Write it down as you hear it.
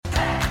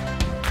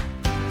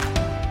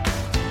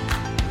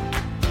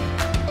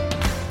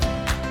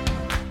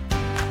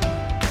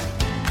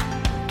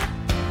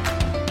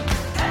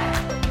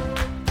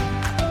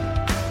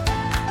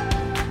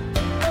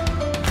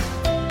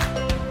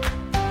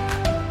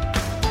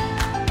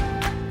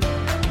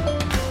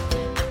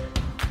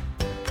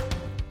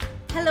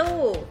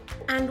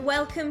and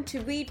welcome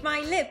to Read My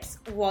Lips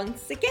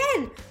once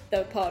again,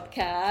 the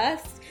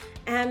podcast.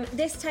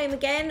 This time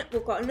again,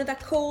 we've got another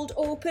cold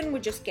open.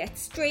 We'll just get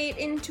straight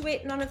into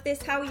it. None of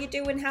this, how you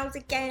doing, how's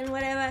it going,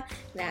 whatever.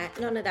 Nah,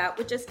 none of that.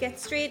 We'll just get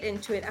straight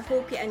into it. I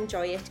hope you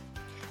enjoy it.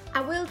 I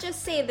will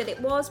just say that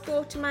it was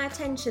brought to my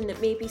attention that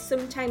maybe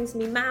sometimes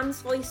my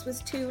mum's voice was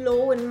too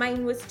low and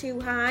mine was too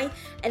high,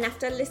 and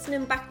after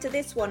listening back to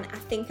this one, I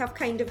think I've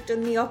kind of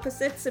done the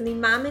opposite. So my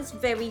mum is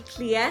very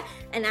clear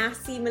and I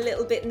seem a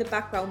little bit in the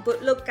background,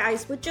 but look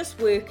guys, we're just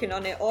working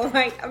on it,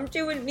 alright? I'm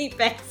doing my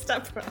best, I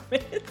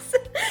promise.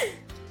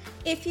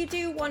 If you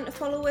do want to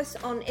follow us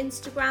on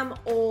Instagram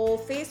or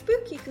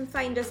Facebook, you can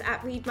find us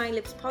at Read My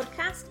Lips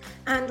Podcast,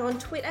 and on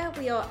Twitter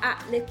we are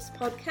at Lips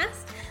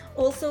Podcast.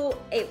 Also,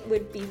 it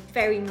would be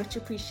very much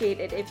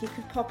appreciated if you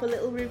could pop a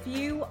little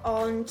review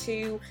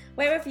onto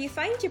wherever you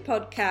find your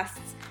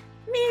podcasts.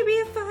 Maybe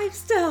a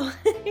 5-star.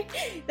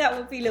 That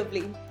would be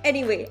lovely.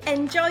 Anyway,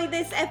 enjoy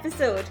this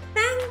episode.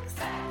 Thanks.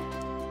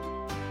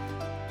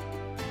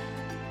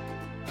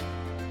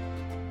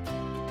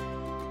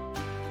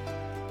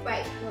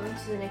 Right, we're on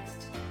to the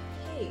next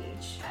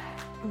page.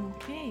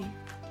 Okay.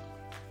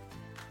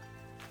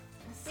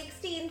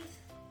 16th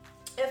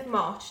of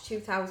March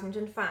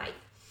 2005.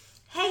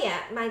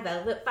 Heya, my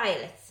velvet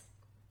violets.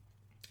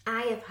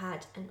 I have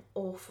had an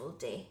awful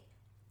day.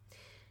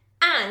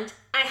 And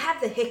I have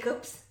the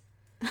hiccups.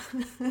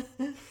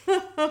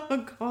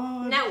 Oh,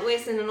 God. Now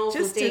worse than an awful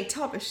Just day. a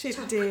top of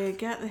shit day.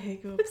 Get the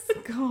hiccups.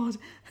 God.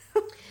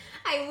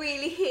 I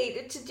really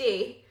hated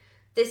today.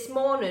 This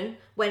morning,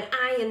 when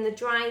I and the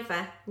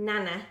driver,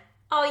 Nana...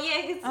 Oh,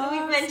 yeah, because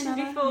we've mentioned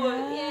Nana, before.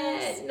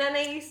 yes. Yeah,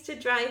 Nana used to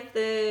drive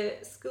the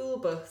school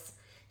bus.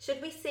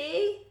 Should we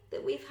say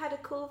that we've had a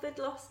COVID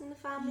loss in the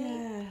family?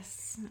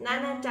 Yes.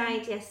 Nana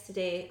died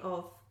yesterday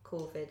of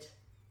COVID,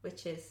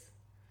 which is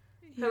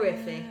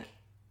horrific.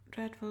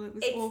 Dreadful. It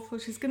was awful.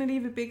 She's going to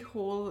leave a big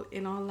hole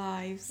in our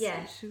lives.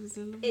 Yeah. She was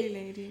a lovely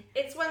lady.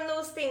 It's one of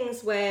those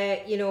things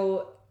where, you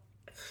know,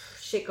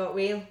 shit got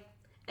real.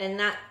 And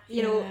that,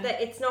 you know,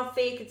 that it's not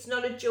fake, it's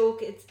not a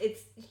joke, it's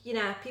you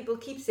know, people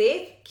keep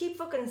safe, keep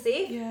fucking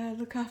safe. Yeah,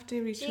 look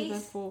after each other,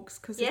 folks,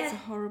 because it's a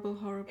horrible,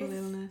 horrible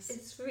illness.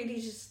 It's really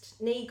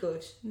just no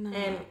good. No.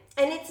 And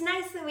it's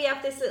nice that we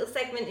have this little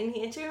segment in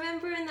here to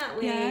remember in that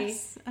way.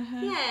 Yes.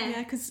 Yeah.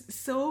 Yeah, because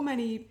so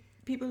many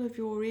people of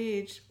your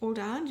age,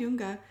 older and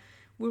younger,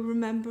 will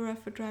remember her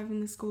for driving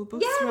the school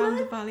bus around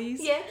the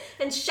valleys. Yeah,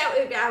 and shout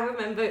out, I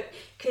remember,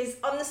 because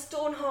on the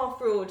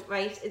Stonehalf Road,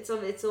 right, it's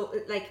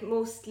like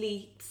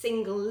mostly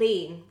single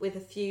lane with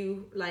a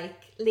few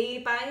like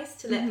lay-bys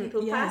to let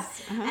people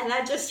pass. And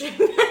I just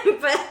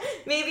remember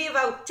maybe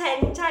about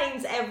 10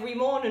 times every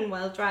morning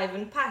while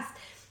driving past,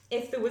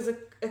 if there was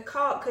a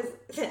car, because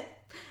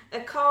a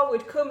car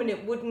would come and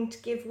it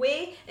wouldn't give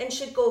way, and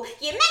she'd go,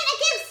 "You meant to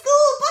give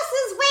school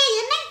buses way,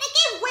 you meant to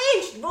give way,"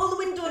 and she'd roll the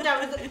window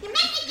down and go, "You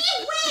meant to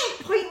give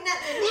way," pointing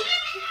at me.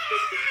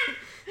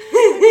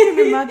 I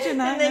can imagine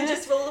that. And then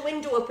just roll the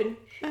window up and...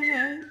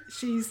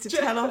 She used to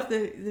tell off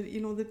the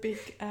you know, the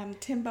big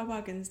timber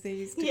wagons. They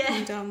used to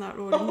come down that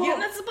road. And, "You're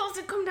not supposed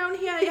to come down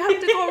here. You have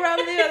to go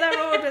around the other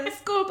road. And the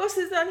school bus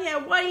is on here.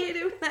 Why are you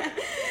doing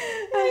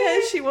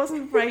that?" She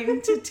wasn't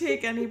frightened to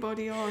take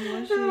anybody on,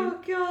 was she? Oh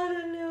God,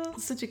 I know.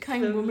 Such a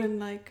kind woman,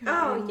 like.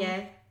 Oh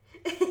yeah.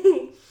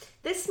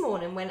 This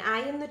morning, when I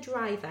and the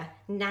driver,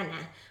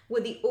 Nana,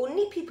 were the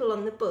only people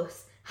on the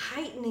bus,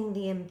 heightening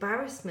the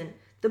embarrassment,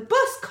 the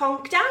bus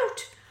conked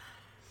out.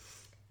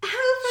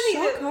 How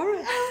funny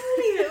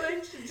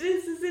that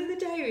this is in the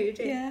diary.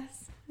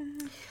 Yes.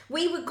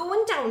 We were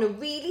going down a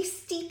really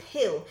steep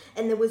hill,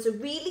 and there was a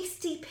really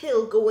steep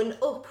hill going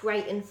up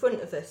right in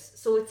front of us.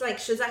 So it's like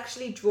she's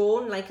actually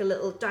drawn like a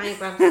little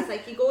diagram. So it's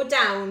like you go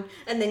down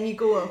and then you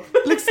go up.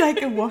 Looks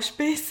like a wash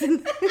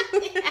basin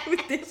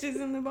with dishes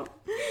in the bottom.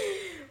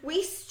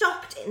 We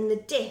stopped in the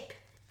dip.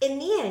 In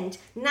the end,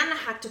 Nana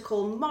had to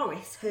call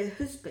Morris, her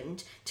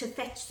husband, to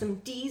fetch some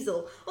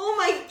diesel. Oh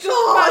my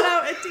God! Ran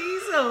out of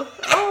diesel.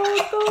 Oh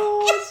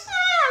God!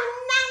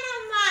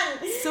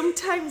 Nana, man!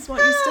 Sometimes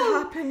what used to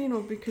happen, you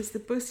know, because the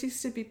bus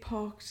used to be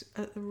parked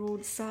at the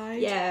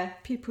roadside. Yeah.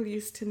 People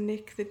used to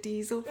nick the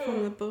diesel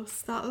from the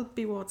bus. That'll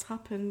be what's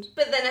happened.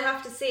 But then I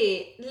have to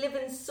say,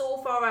 living so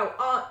far out,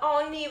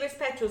 our nearest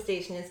petrol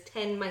station is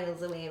 10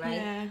 miles away, right?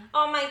 Yeah.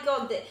 Oh my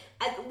God!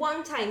 At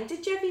one time,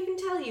 did Jeff even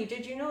tell you?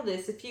 Did you know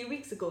this? A few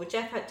weeks ago,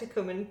 Jeff had to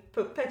come and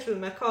put petrol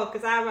in my car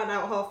because I ran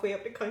out halfway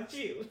up the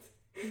conduit.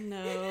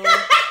 No.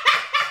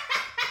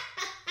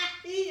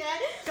 Yeah.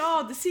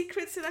 God, the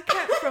secrets that I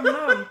kept from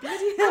Mum.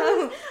 Bloody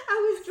hell. I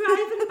was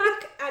driving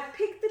back. I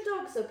picked the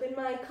dogs up in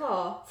my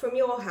car from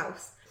your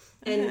house.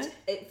 And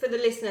for the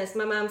listeners,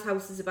 my mum's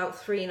house is about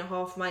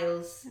 3.5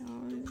 miles.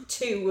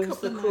 2 as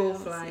the crow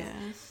flies.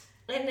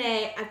 Yeah. And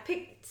I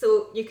picked,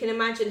 so you can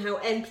imagine how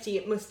empty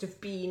it must have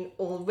been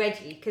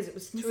already because it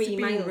was 3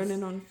 miles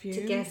running on fumes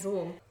to get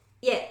home.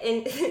 Yeah,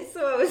 and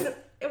so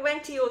I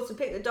went to yours to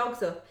pick the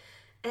dogs up,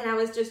 and I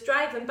was just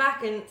driving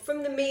back, and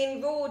from the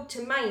main road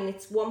to mine,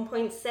 it's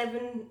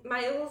 1.7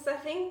 miles, I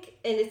think,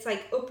 and it's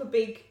like up a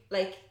big,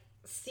 like,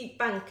 steep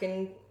bank,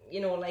 and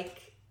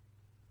like,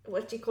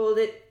 what do you call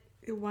it?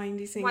 A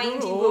windy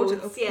road,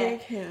 up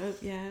Big Hill,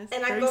 yes.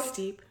 And very I got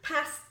steep.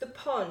 past the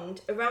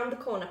pond, around the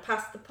corner,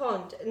 past the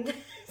pond, and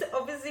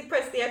obviously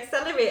pressed the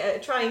accelerator to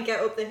try and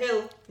get up the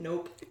hill.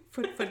 Nope.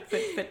 Foot.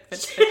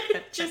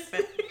 Just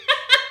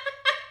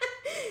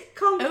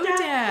conked down.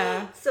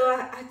 Dear. So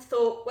I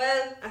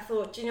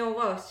thought, do you know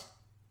what?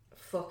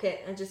 Fuck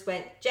it. I just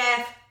went,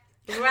 Jeff,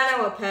 ran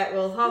out of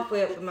petrol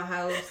halfway up to my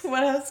house.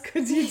 What else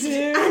could you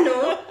do? I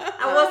know.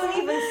 I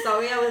wasn't even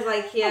sorry. I was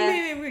like,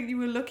 yeah. I mean, you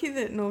were lucky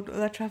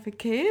that traffic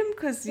came,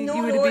 because you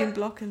would have been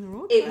blocking the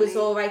road. It was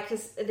all right,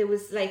 because there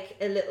was like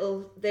a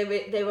little, there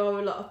were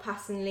a lot of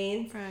passing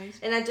lanes. Right.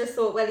 And I just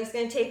thought, well, it's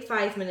going to take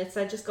 5 minutes.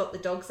 I just got the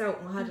dogs out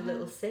and we had a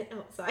little sit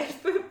outside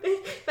for a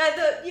bit. But I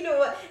thought, you know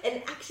what?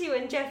 And actually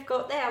when Jeff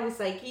got there, I was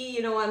like,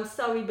 I'm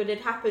sorry, but it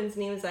happens.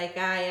 And he was like,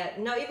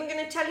 I'm not even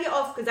going to tell you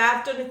off, because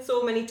I've done it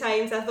so many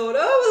times. I thought,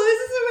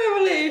 this is a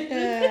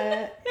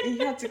revelation. He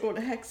had to go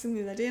to Hexham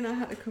the other day, and I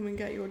had to come and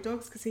get your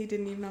dogs, because he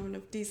didn't even have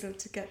enough diesel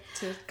to get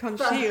to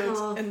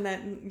Conshield. And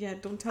then,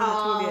 don't tell me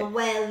I told you.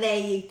 Well, there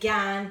you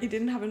go. He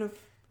didn't have enough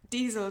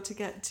diesel to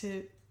get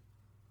to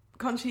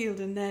Conshield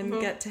and then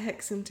get to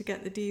Hexham to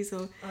get the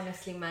diesel.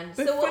 Honestly, man.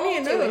 But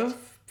so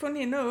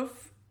funny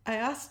enough, I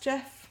asked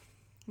Jeff,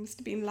 it must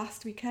have been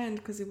last weekend,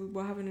 because we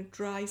were having a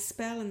dry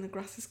spell and the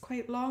grass is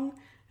quite long,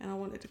 and I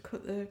wanted to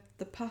cut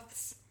the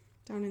paths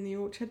down in the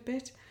orchard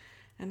bit,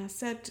 and I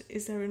said,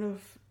 is there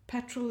enough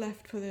petrol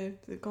left for the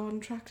garden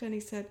tractor? And he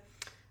said,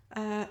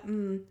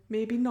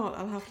 maybe not,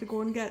 I'll have to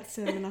go and get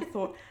some. And I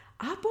thought,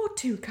 I bought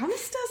 2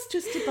 canisters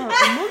just about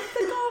a month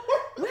ago.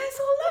 Where's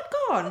all that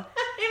gone?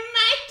 In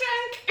my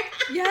trunk.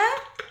 Yeah,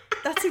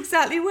 that's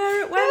exactly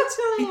where it went.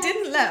 He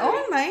didn't let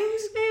on,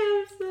 mind.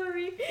 I'm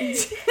sorry.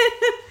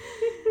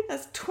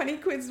 That's 20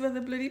 quid's worth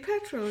of bloody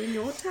petrol in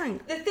your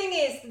tank. The thing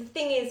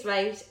is,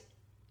 right,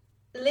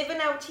 living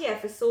out here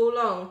for so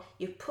long,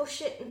 you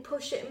push it and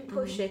push it and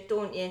push it,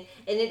 don't you? And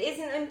it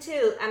isn't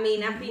until,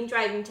 I've been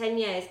driving 10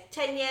 years.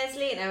 10 years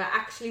later, I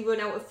actually run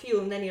out of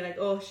fuel, and then you're like,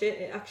 oh shit,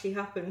 it actually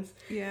happens.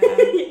 Yeah,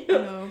 I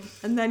know.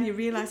 And then you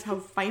realise how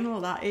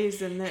final that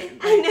is, and that,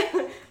 I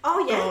know.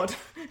 Oh yeah. God,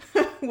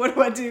 what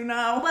do I do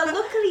now? Well,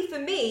 luckily for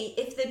me,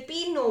 if there'd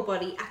been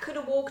nobody, I could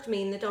have walked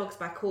me and the dogs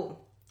back home.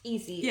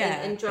 Easy,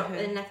 and dropped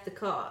and left the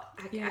car.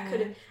 I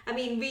could have.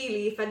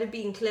 Really, if I'd have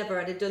been clever,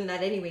 I'd have done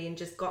that anyway and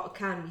just got a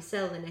can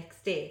myself the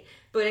next day.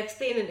 But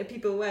explaining to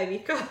people why we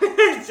car,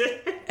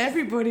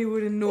 everybody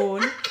would have known.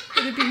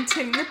 Would have been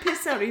taking the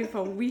piss out of you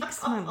for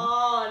weeks, man.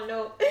 Oh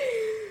no!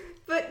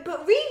 But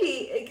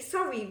really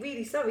sorry.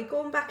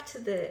 Going back to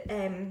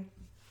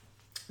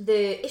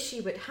the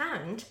issue at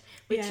hand,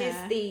 which is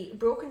the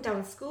broken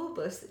down school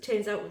bus that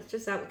turns out was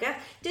just out of gas.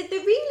 Did they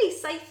really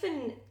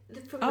siphon?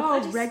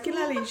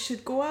 Regularly you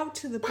should go out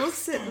to the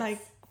bus at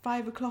like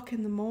 5 o'clock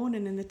in the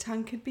morning and the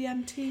tank could be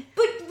empty.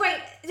 But right,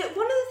 one of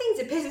the things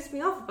that pisses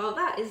me off about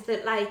that is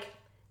that, like,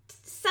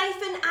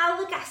 siphon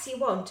all the gas you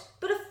want,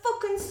 but a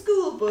fucking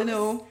school bus. I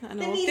know.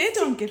 They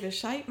don't give a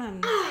shite,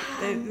 man.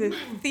 The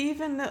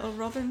thieving little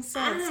Robin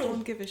sons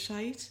don't give a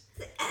shite.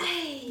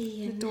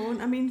 They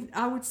don't.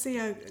 I would say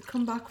I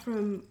come back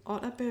from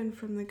Otterburn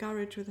from the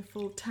garage with a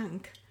full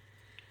tank,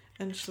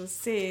 and she'll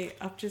say,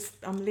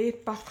 I'm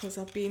late back because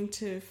I've been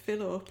to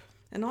fill up.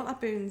 And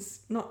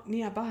Otterburn's not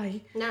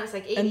nearby. No, it's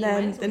like 80 And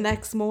then miles the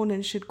next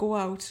morning she'd go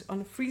out on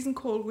a freezing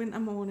cold winter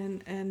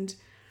morning, and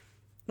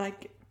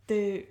like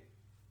they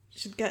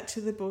should get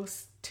to the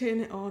bus, turn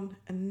it on,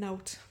 and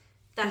nout.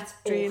 That's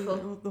drain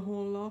awful. The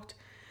whole lot.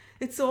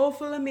 It's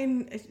awful. A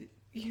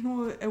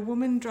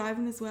woman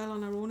driving as well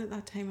on her own at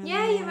that time of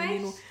morning. You're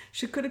right.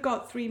 She could have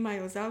got 3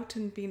 miles out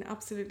and been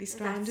absolutely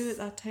stranded at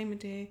that time of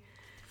day.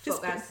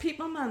 Just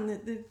people, man,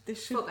 they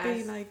should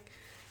be like,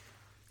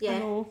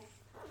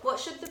 What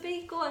should there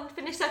be? Go on,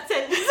 finish that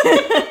sentence.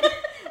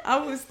 I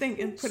was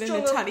thinking put in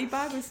a tatty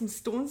bag with some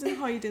stones and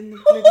hide in the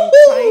bloody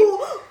pipe.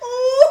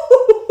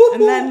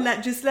 And then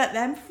let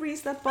them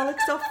freeze their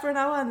bollocks off for an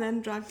hour and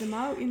then drag them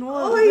out, give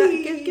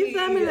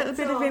them a little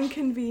bit of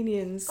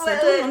inconvenience.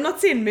 Well, I'm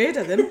not saying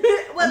murder them.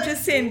 I'm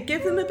just saying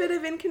give them a bit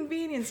of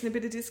inconvenience and a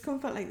bit of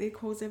discomfort like they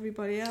cause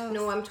everybody else.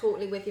 No, I'm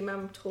totally with you, Mum.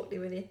 I'm totally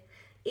with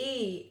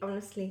you.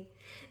 Honestly.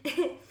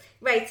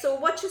 Right, so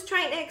what she's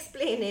trying to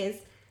explain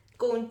is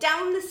going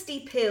down the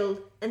steep hill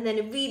and then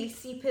a really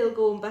steep hill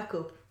going back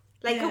up.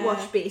 Like a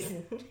wash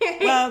basin.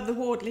 Well, the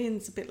Ward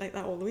Lane's a bit like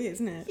that all the way,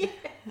 isn't it? Yeah.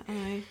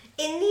 Aye.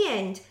 In the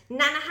end,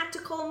 Nana had to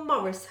call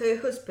Morris,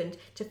 her husband,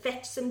 to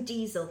fetch some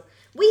diesel.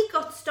 We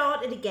got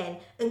started again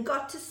and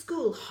got to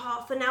school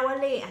half an hour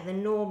later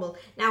than normal.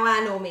 Now, I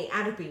know me,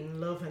 I'd have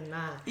been loving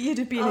that. You'd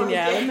have been in your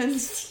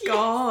element.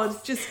 God,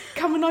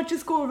 can we not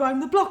just go around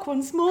the block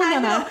once more,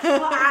 Nana?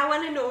 What I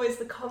want to know is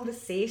the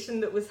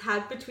conversation that was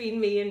had between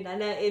me and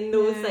Nana in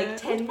those 10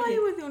 minutes. Why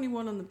you were the only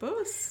one on the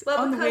bus?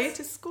 On the way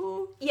to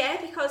school? Yeah,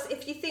 because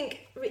if you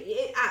think,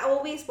 I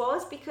always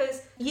was,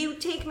 because you'd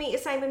take me to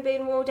Simon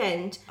Bain Road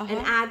End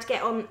and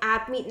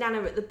I'd meet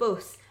Nana at the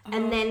bus.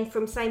 And then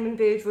from Simon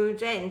Bird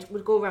Road End,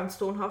 we'd go around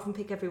Stonehalf and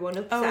pick everyone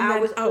up. So I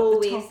was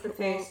always the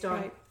first one.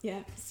 Right.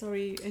 Yeah,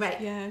 sorry.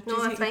 Right. Yeah,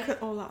 no, that's fine.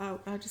 Cut all that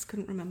out. I just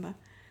couldn't remember.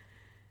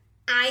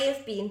 I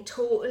have been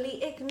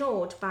totally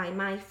ignored by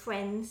my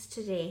friends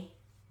today.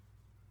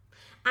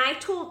 I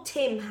told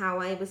Tim how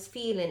I was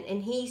feeling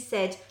and he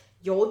said,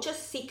 "You're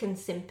just seeking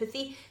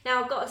sympathy."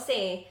 Now I've got to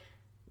say,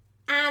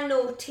 I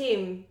know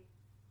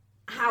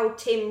how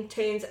Tim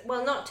turns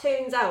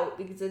out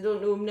because I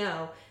don't know him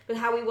now, but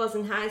how he was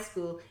in high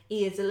school,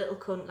 he is a little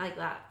cunt like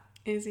that.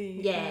 Is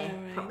he? Yeah,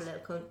 right. Proper little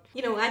cunt.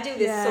 You know, I do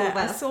this so well.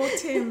 I saw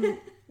Tim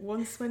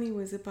once when he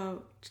was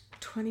about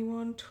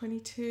 21,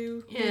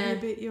 22, maybe a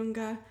bit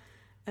younger,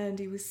 and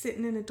he was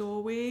sitting in a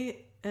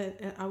doorway.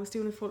 I was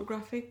doing a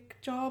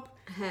photographic job,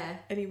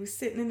 and he was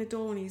sitting in the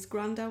door, and his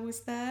granddad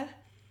was there,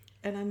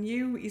 and I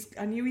knew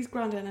his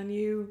granddad, and I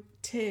knew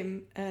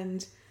Tim,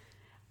 and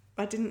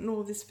I didn't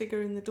know this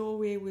figure in the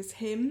doorway was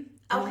him.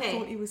 And I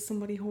thought he was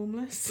somebody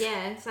homeless.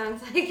 Yeah,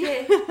 sounds like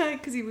it.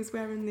 Because he was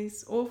wearing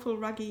this awful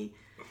raggy,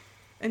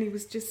 and he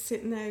was just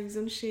sitting there. He was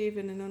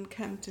unshaven and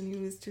unkempt, and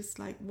he was just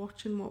like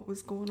watching what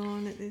was going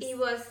on at this. He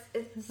was.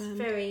 It's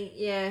very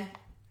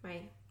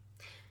right.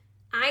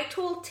 I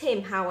told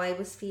Tim how I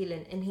was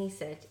feeling, and he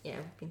said, "Yeah,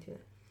 I've been through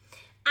it.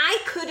 I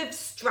could have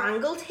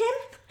strangled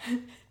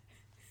him.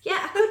 Yeah,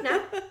 I could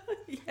now.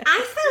 Yeah. I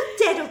felt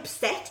dead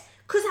upset."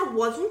 Because I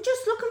wasn't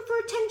just looking for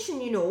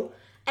attention, you know.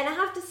 And I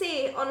have to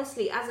say,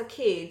 honestly, as a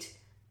kid,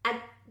 I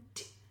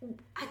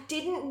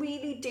didn't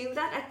really do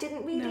that. I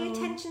didn't really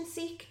attention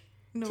seek,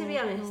 to be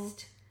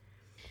honest.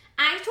 No.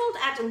 I told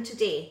Adam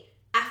today,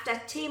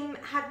 after Tim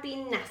had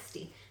been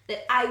nasty,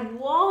 that I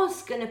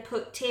was going to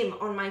put Tim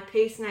on my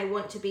person I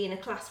want to be in a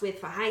class with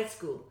for high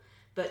school.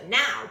 But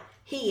now,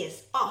 he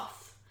is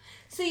off.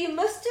 So you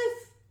must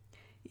have...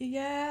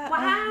 Yeah.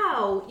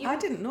 Wow. I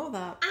didn't know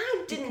that.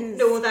 I didn't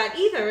know that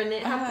either, and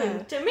it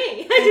happened to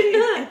me. I didn't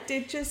know that. It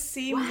did just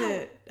seem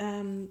that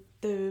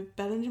the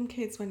Bellingham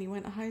kids, when you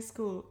went to high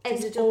school,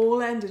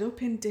 all ended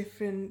up in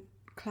different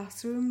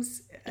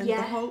classrooms, and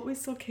the Holt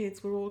Whistle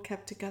kids were all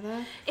kept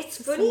together.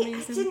 It's funny.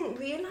 I didn't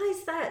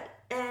realise that.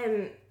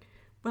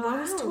 Well, I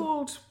was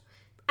told.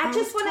 I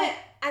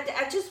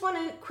just want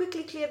to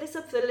quickly clear this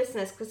up for the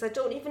listeners because I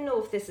don't even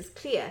know if this is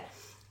clear.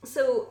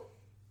 So.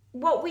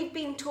 What we've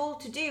been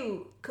told to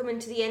do coming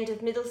to the end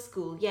of middle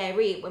school,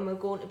 when we're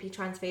going to be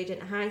transferred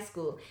into high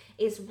school,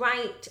 is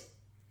write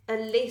a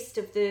list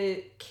of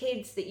the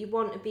kids that you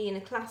want to be in a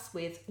class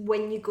with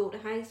when you go to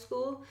high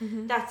school.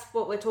 Mm-hmm. That's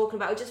what we're talking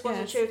about. I just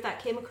wasn't sure if that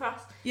came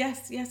across.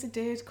 Yes, it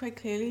did quite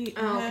clearly.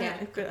 Oh,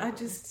 okay.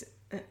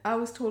 I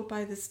was told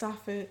by the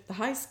staff at the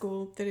high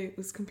school that it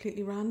was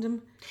completely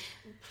random.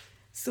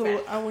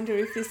 So I wonder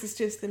if this is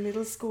just the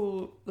middle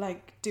school,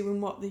 like,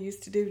 doing what they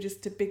used to do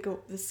just to big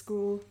up the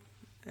school.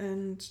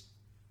 And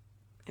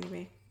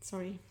anyway,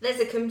 sorry. There's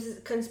a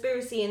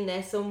conspiracy in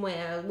there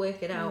somewhere. I'll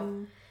work it out.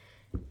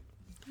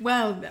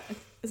 Well,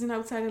 as an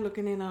outsider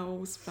looking in, I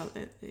always felt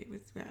it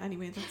was...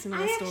 Anyway, that's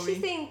another story. I actually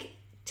think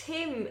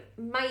Tim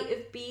might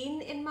have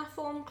been in my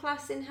form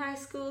class in high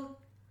school.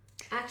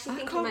 I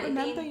can't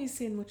remember you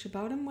saying much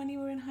about him when you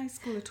were in high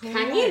school at all.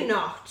 Can you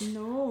not?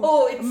 No.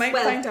 Oh, I might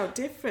find out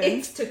different.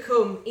 It's to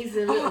come. He's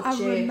a little I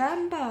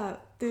remember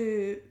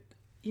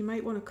you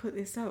might want to cut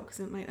this out because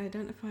it might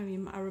identify me.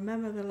 I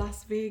remember the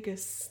Las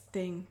Vegas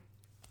thing.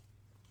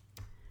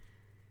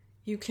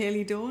 You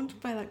clearly don't,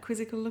 by that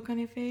quizzical look on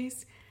your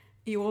face.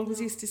 You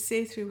always used to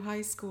say through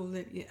high school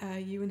that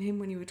you and him,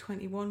 when you were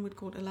 21, would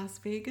go to Las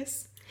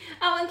Vegas.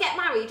 Oh, and get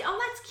married. Oh,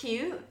 that's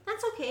cute.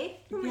 That's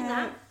okay.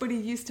 That. But he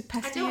used to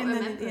pester you, and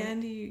then at the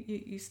end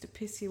he used to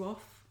piss you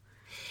off.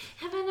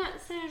 Have I not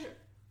said...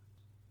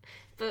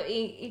 But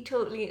he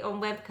totally,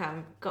 on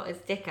webcam, got his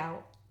dick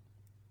out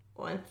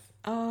once.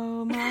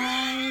 Oh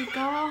my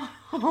god.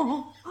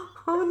 Oh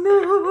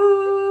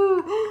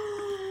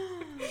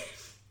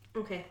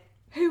no. Okay.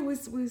 Who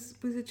was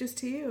it just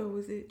to you or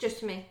was it just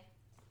to me?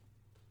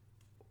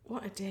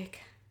 What a dick.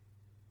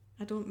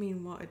 I don't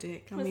mean what a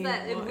dick.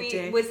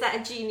 Was that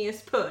a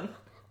genius pun?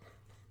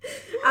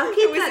 I'll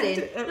keep that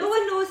in. No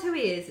one knows who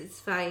he is, it's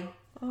fine.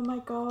 Oh my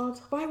god.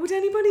 Why would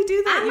anybody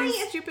do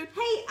that, stupid...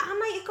 Hey, I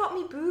might have got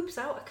me boobs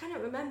out. I can't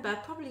remember. I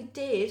probably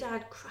did. I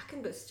had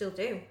cracking, but still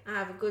do. I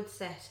have a good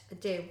set. I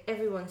do.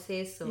 Everyone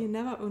says so. You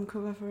never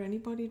uncover for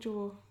anybody,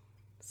 Joe.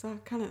 So I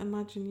can't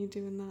imagine you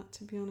doing that,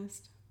 to be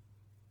honest.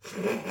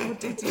 Or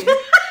did you?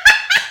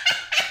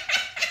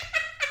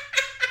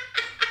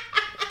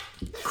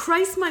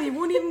 Christ, man, you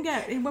won't even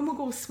get... When we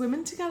go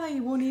swimming together,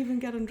 you won't even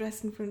get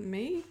undressed in front of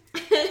me.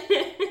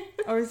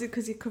 Or is it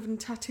because you're covered in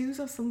tattoos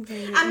or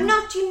something? I'm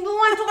not,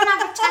 I don't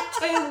have a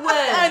tattoo.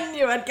 I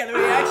knew I'd get a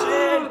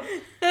reaction.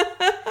 Do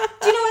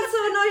you know what's so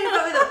annoying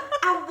about me though?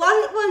 I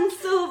want one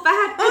so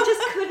bad, I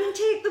just couldn't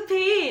take the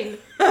pain.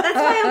 That's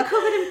why I'm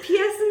covered in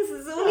piercings.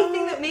 It's the only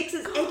thing that makes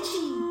us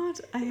edgy.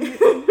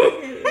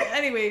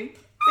 Anyway,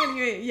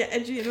 you're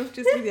edgy enough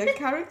just with your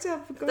character,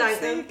 for God's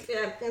sake.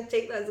 Yeah, I'm going to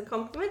take that as a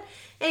compliment.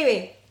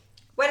 Anyway,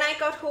 When I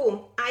got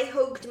home, I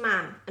hugged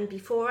Mam, and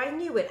before I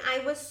knew it, I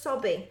was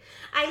sobbing.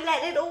 I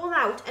let it all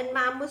out, and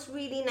Mam was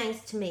really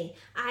nice to me.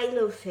 I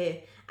love her.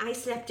 I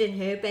slept in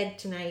her bed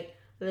tonight.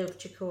 Love,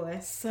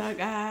 Chikoa.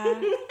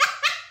 Sucker.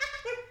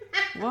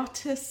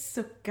 What a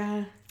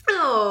sucker.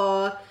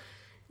 Oh,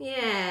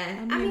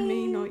 yeah. I mean,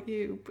 me, not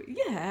you. But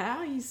yeah,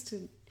 I used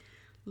to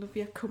love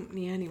your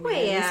company anyway.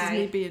 Well, yeah. This is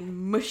me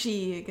being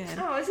mushy again.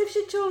 Oh, as if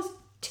she chose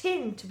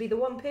Tim to be the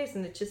one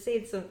person that just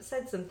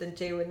said something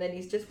to, and then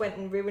he's just went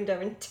and ruined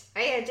our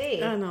entire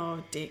day. I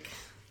know, Dick.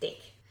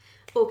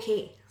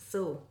 Okay,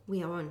 so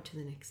we are on to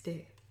the next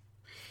day.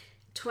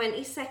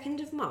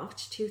 22nd of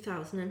March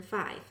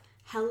 2005.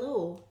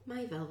 Hello,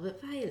 my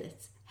velvet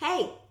violets.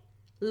 Hey,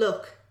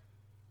 look,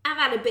 I've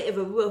had a bit of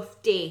a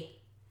rough day.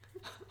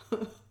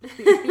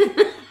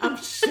 I'm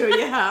sure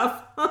you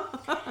have.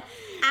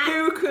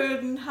 Who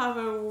couldn't have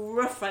a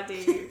rougher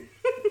day?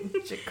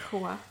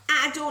 Chikoa.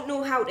 I don't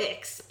know how to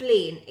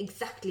explain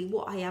exactly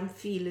what I am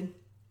feeling.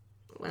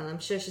 Well, I'm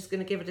sure she's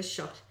going to give it a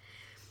shot.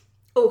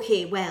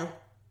 Okay, well,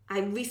 I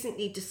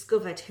recently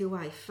discovered who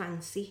I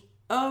fancy.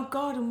 Oh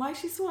God, and why is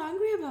she so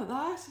angry about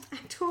that? I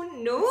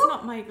don't know. It's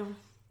not Michael.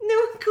 No,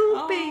 it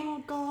could be.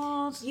 Oh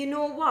God. You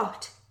know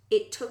what?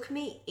 It took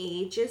me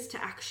ages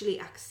to actually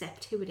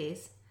accept who it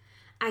is.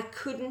 I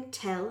couldn't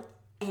tell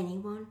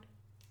anyone.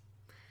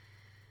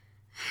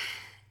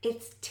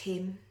 It's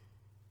Tim.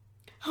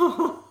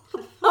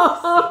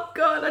 Oh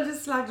God, I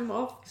just slagged him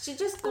off. She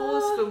just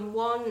goes from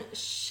one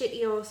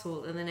shitty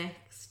arsehole to the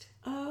next.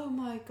 Oh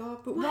my God,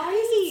 but why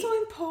is it so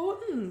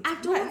important? I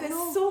don't know.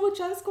 There's so much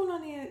else going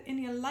on in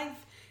your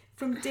life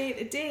from day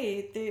to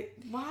day.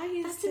 Why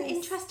is That's an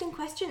interesting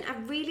question. I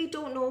really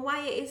don't know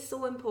why it is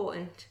so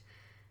important.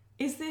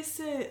 Is this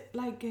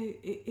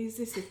is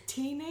this a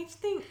teenage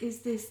thing? Does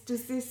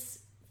this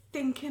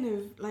thinking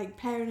of like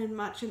pairing and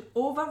matching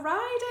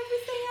override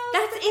everything else?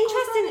 That's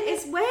interesting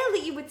as well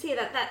that you would say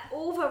that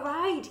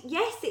override.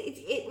 Yes,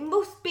 it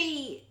must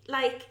be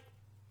like,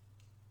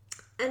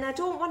 and I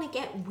don't want to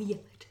get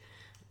weird,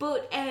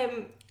 but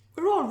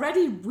we're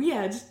already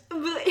weird.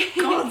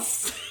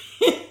 God's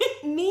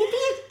maybe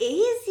it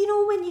is, you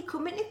know, when you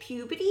come into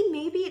puberty,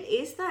 maybe it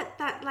is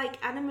that like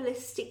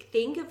animalistic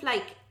thing of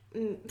like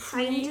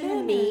finding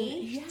a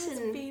mate. Yes,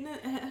 and being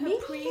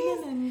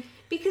preening and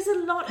because a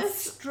lot of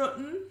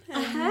strutting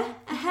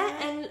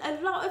and a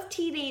lot of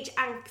teenage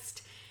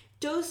angst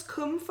does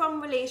come from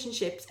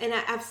relationships, and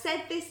I've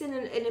said this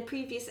in a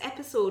previous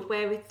episode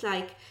where it's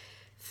like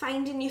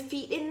finding your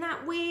feet in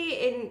that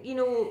way, and you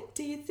know.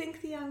 Do you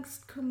think the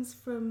angst comes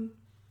from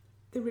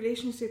the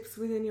relationships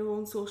within your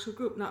own social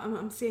group? Now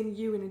I'm saying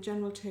you in a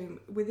general term,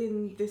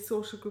 within the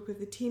social group of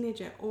the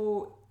teenager,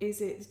 or does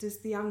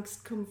the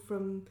angst come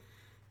from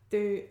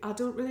the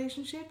adult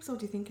relationships, or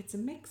do you think it's a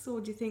mix, or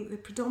do you think the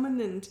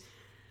predominant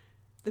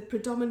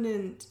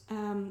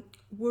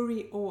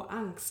worry or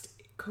angst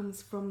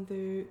comes from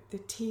the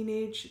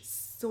teenage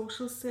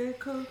social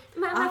circle?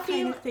 I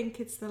kind of think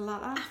it's the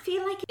latter. I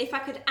feel like if I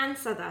could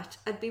answer that,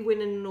 I'd be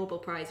winning a Nobel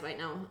Prize right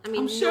now. I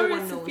mean, I'm sure no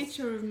one it's knows. a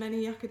feature of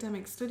many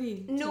academic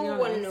study. No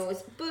one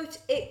knows, but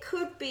it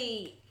could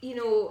be, you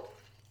know,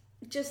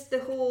 just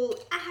the whole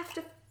I have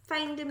to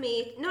find a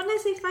mate. Not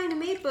necessarily find a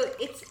mate, but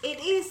it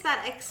is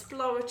that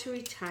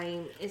exploratory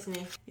time, isn't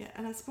it? Yeah,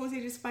 and I suppose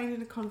you're just finding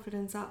a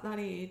confidence at that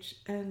age,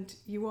 and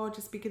you are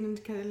just beginning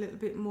to get a little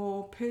bit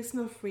more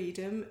personal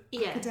freedom,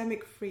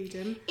 academic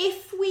freedom.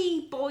 If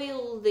we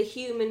boil the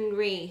human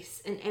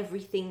race and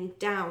everything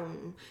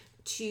down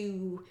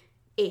to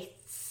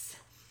its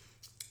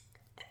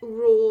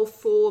raw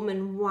form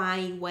and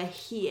why we're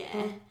here.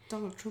 Well,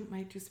 Donald Trump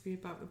might just be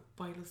about to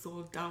boil us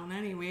all down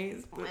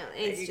anyways. Well,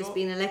 it's just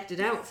been elected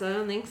out, so I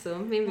don't think so.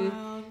 Maybe.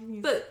 Well,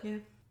 but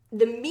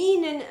the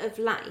meaning of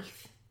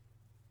life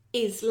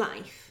is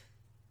life.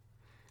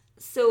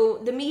 So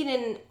the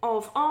meaning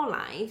of our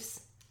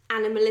lives,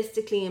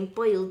 animalistically and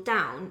boiled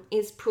down,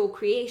 is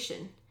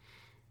procreation.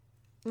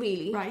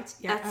 Really. Right,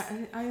 yeah,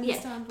 I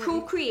understand. Yeah,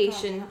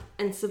 procreation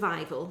and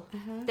survival.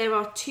 There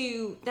are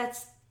two,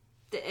 that's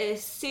a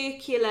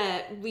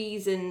circular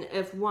reason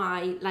of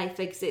why life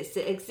exists.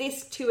 It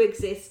exists,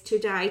 to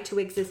die, to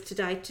exist, to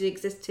die, to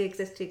exist, to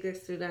exist, to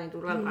exist, to die,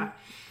 blah, blah, blah.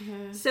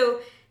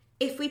 So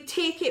if we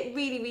take it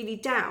really, really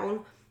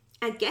down,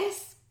 I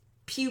guess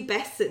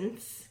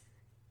pubescence,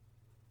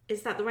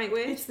 is that the right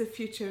word? It's the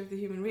future of the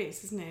human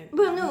race, isn't it?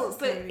 Well, no,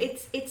 but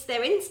it's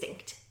their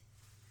instinct.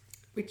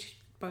 Which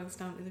boils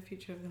down to the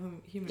future of the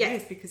human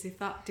race, because if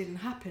that didn't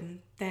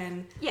happen,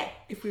 then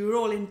if we were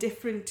all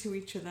indifferent to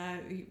each other,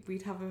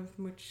 we'd have a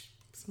much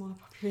smaller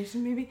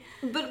population maybe.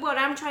 But what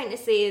I'm trying to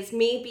say is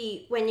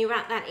maybe when you're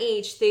at that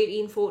age,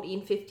 13,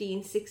 14,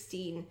 15,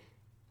 16,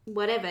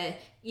 whatever,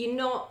 you're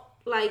not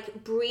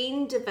like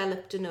brain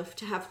developed enough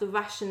to have the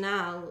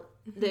rationale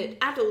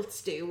that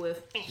adults do of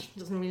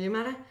doesn't really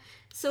matter.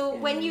 So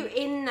when you're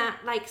in that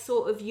like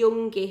sort of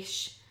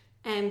youngish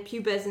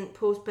pubescent,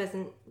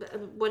 post-present,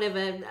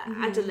 whatever,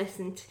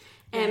 adolescent,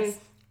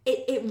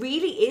 it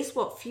really is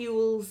what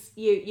fuels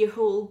your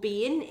whole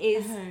being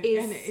is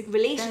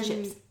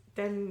relationships.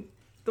 Then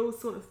those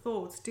sort of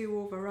thoughts do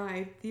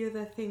override the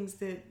other things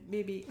that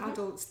maybe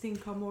adults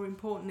think are more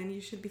important and you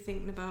should be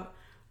thinking about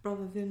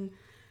rather than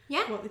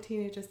what the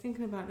teenager's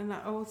thinking about. And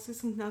that also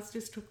something that's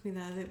just struck me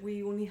there, that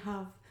we only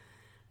have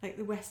like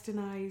the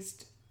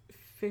westernized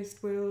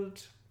first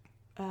world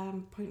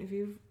point of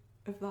view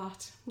of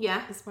that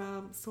as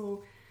well.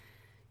 So,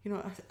 you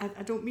know,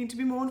 I don't mean to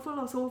be mournful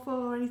or soulful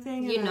or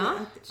anything. You're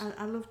not.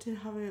 I love to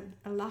have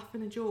a laugh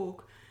and a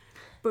joke.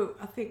 But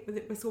I think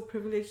that we're so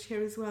privileged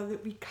here as well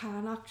that we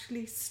can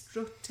actually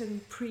strut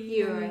and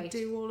preen and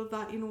do all of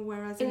that, you know,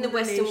 whereas in the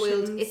Western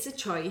world it's a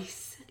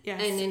choice.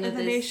 Yes, and in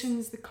other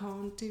nations they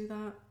can't do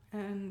that.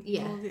 And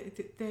you know,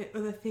 the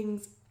other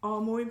things are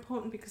more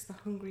important because they're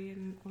hungry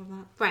and all of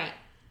that. Right.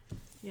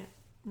 Yeah.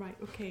 Right,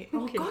 okay.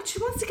 Oh God, she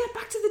wants to get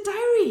back to the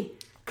diary.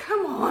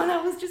 Come on,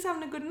 I was just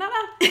having a good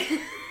natter.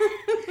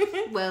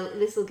 Well,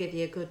 this will give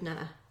you a good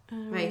natter.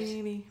 Right.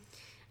 Really?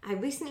 I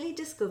recently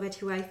discovered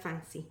who I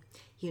fancy.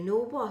 You know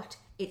what?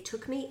 It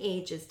took me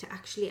ages to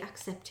actually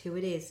accept who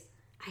it is.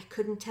 I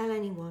couldn't tell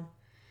anyone.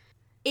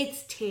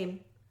 It's Tim.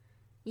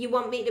 You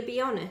want me to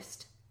be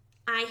honest?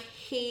 I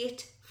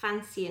hate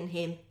fancying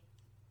him.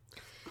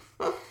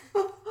 Oh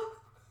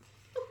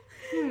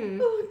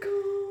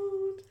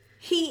God.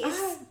 He is...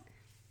 I have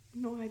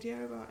no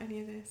idea about any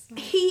of this.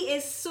 Like. He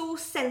is so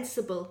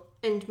sensible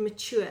and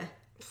mature.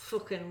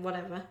 Fucking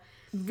whatever.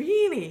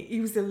 Really? He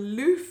was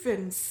aloof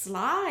and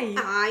sly.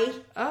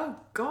 Aye. Oh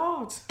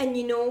God. And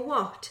you know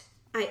what?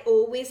 I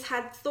always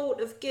had thought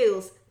of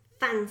girls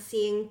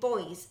fancying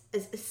boys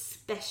as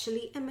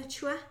especially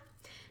immature.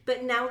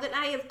 But now that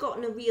I have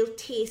gotten a real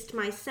taste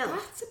myself...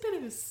 That's a bit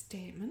of a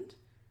statement.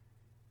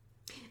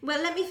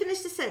 Well, let me finish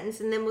the sentence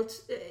and then we'll...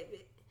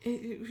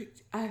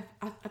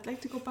 I'd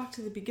like to go back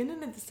to the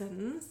beginning of the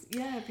sentence.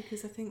 Yeah,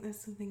 because I think there's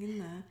something in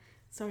there.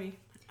 Sorry.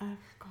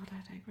 God,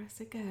 I digress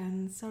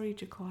again. Sorry,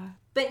 Jacoa.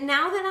 But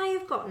now that I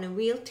have gotten a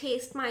real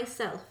taste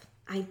myself,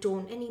 I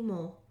don't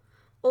anymore.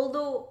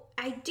 Although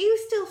I do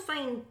still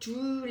find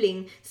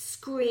drooling,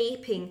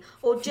 scraping,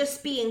 or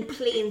just being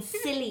plain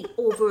silly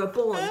over a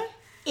boy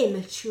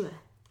immature.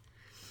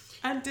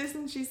 And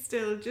doesn't she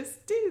still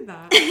just do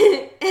that?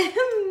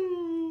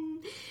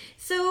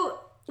 So,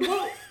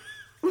 what...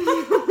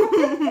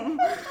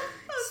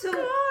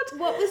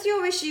 What was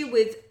your issue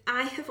with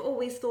I have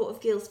always thought of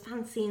girls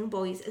fancying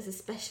boys as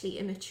especially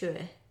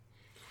immature?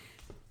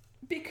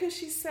 Because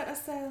she set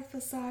herself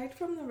aside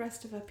from the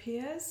rest of her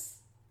peers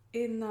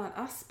in that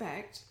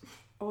aspect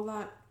or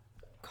that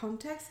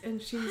context,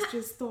 and she's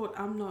just thought,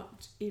 I'm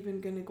not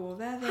even going to go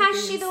there. They're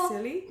Has being she though?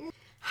 Silly.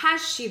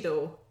 Has she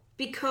though?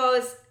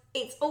 Because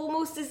it's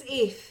almost as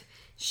if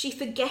she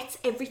forgets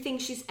everything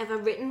she's ever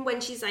written when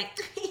she's like,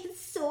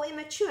 it's so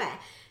immature.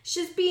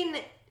 She's been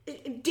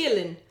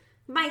Dylan,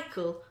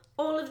 Michael,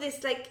 all of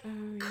this, like,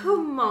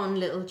 come on,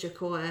 little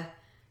Jacoa.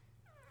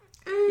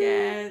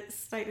 Yeah,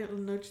 slight little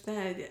nudge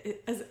there.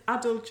 As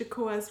adult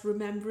Jacoa's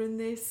remembering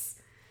this,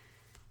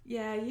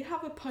 yeah, you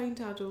have a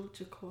point, adult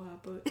Jacoa,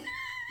 but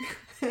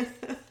I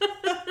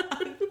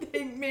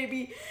think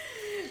maybe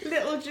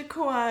little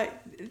Jacoa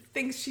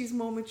thinks she's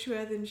more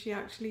mature than she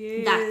actually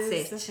is.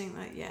 That's it. I think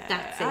that, yeah,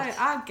 that's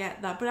it. I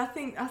get that, but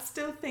I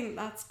still think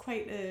that's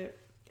quite a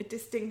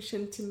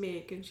distinction to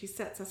make, and she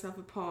sets herself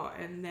apart,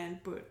 and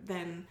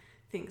then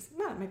thinks,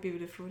 well, it might be a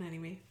bit of fun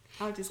anyway.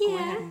 I'll just go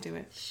ahead and do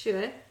it.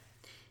 Sure.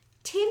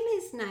 Tim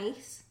is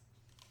nice.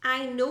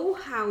 I know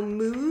how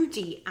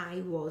moody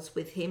I was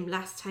with him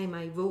last time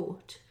I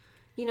wrote.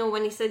 You know,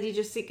 when he said you're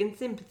just seeking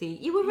sympathy.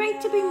 You were right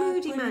to be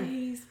moody, man.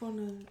 He's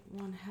one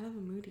hell of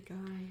a moody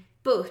guy.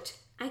 But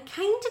I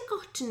kind of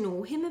got to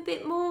know him a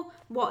bit more,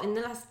 in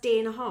the last day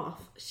and a half?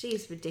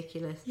 She's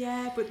ridiculous.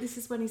 Yeah, but this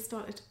is when he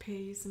started to pay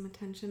you some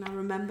attention. I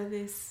remember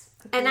this.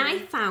 And I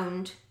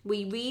found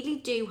we really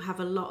do have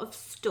a lot of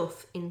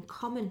stuff in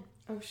common.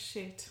 Oh,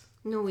 shit.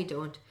 No, we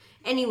don't.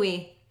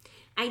 Anyway,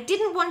 I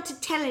didn't want to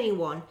tell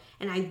anyone,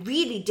 and I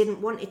really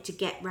didn't want it to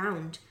get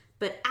round.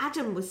 But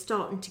Adam was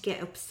starting to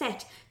get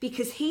upset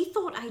because he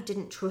thought I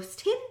didn't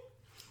trust him.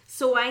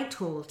 So I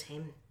told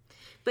him.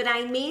 But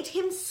I made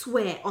him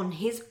swear on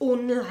his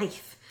own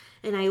life.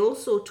 And I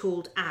also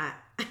told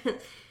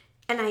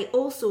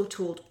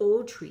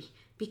Audrey,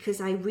 because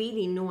I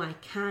really know I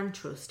can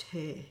trust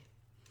her.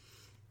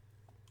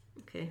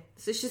 Okay,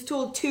 so she's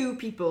told 2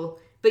 people,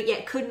 but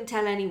yet couldn't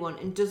tell anyone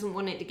and doesn't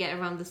want it to get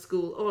around the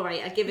school. All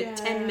right, I'll give it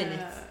 10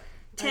 minutes.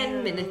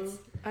 10 minutes.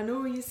 I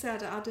know you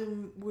said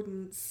Adam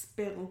wouldn't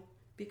spill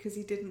because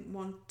he didn't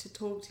want to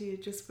talk to you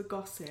just for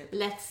gossip.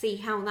 Let's see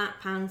how that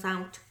pans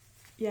out.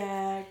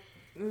 Yeah,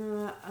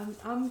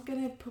 I'm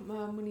going to put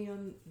my money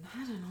on,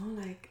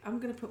 I'm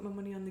going to put my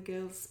money on the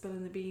girls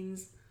spilling the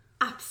beans.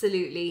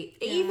 Absolutely.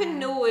 Yeah. Even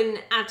knowing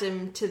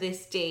Adam to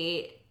this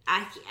day,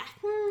 I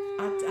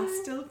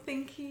still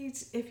think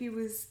if he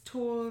was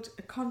told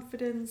a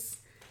confidence,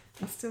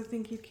 I still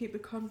think he'd keep the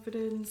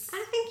confidence.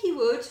 I think he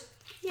would.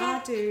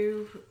 Yeah. I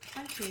do.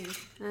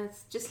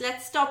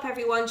 Let's stop,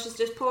 everyone. She's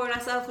just pouring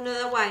herself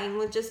another wine.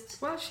 Well,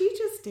 she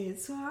just did,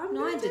 so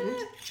I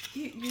didn't.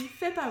 You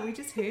fibber, we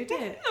just heard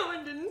it. No,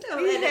 I didn't.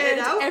 We heard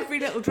every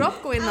little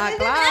drop go in that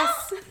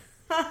glass.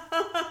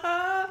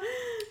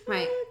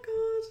 Right. Oh,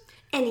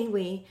 God.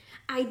 Anyway,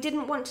 I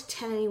didn't want to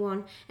tell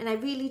anyone, and I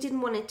really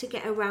didn't want it to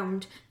get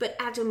around, but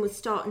Adam was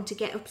starting to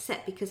get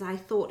upset because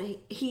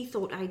he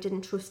thought I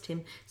didn't trust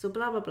him. So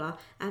blah, blah, blah.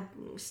 I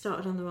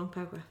started on the wrong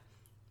paragraph.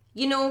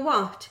 You know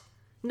what?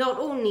 Not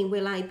only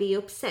will I be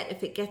upset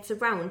if it gets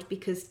around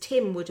because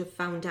Tim would have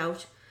found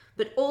out,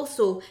 but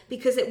also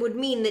because it would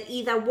mean that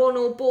either one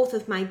or both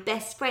of my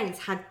best friends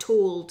had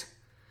told.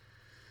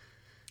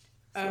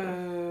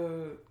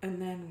 Oh,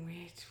 and then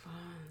which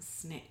one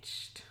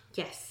snitched?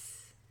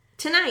 Yes.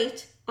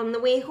 Tonight, on the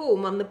way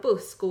home on the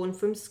bus going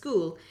from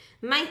school,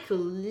 Michael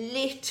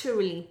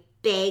literally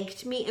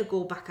begged me to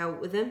go back out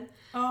with him.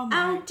 Oh my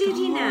God. Oh, did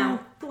he now?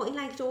 Thought he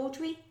liked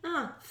Audrey?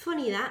 Ah,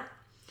 funny that.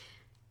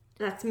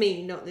 That's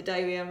me, not the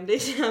diary. I'm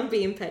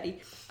being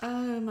petty.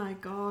 Oh my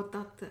God,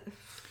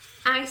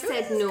 I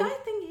said Who does no. this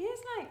guy think he is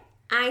like?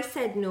 I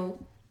said no.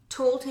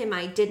 Told him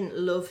I didn't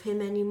love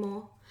him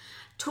anymore.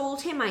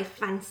 Told him I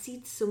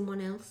fancied someone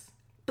else.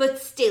 But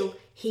still,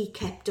 he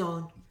kept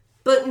on.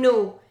 But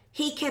no,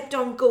 he kept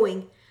on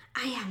going.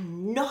 I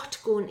am not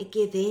going to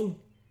give in.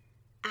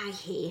 I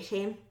hate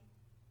him.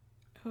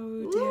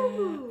 Oh dear.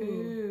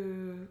 Ooh.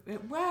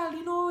 Well,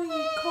 you know,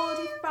 he called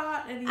you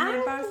fat and he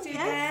embarrassed you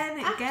again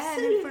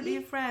in front of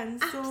your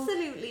friends. So,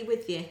 absolutely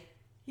with you.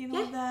 you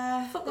know,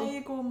 there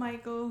you go,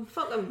 Michael.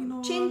 Fuck him. You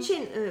know, Chin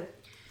chin.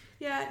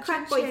 Yeah,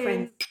 Crack chin,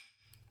 boyfriend.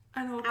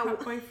 I know,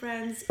 crack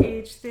boyfriend's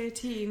age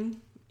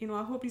 13. You know,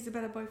 I hope he's a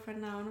better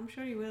boyfriend now, and I'm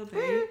sure he will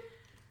be.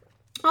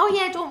 Oh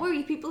yeah, don't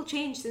worry, people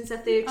change since they're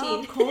 13. Oh,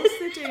 of course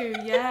they do.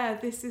 Yeah,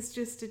 this is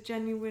just a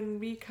genuine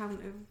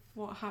recount of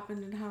what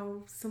happened and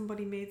how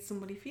somebody made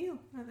somebody feel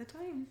at the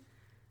time.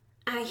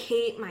 I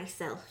hate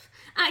myself.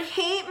 I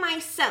hate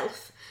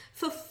myself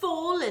for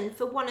falling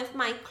for one of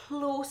my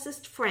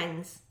closest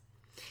friends.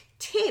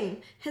 Tim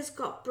has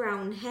got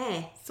brown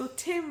hair. So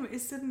Tim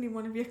is suddenly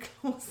one of your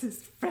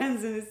closest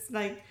friends, and it's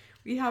like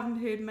we haven't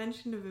heard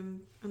mention of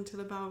him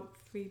until about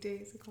 3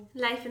 days ago.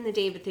 Life in the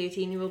day of a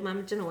 13-year-old mum,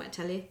 I don't know what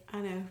to tell you.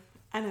 I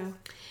know.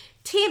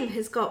 Tim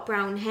has got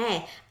brown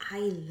hair.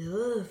 I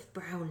love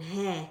brown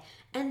hair.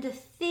 And a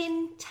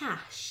thin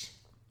tash.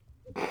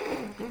 I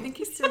think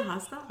he still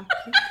has that,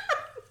 actually.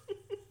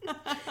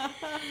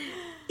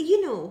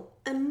 You know,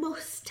 a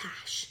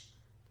moustache.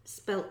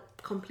 Spelt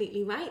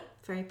completely right.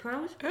 Very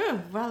proud.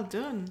 Oh, well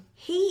done.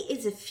 He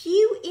is a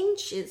few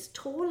inches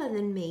taller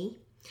than me.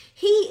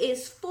 He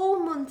is 4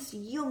 months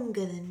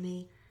younger than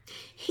me.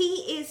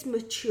 He is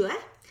mature,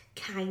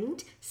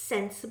 kind,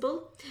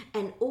 sensible,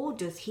 and oh,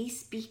 does he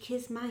speak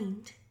his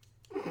mind?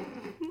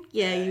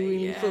 Yeah, he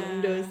really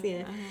fucking does,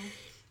 yeah.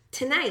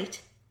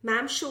 Tonight,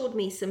 Mum showed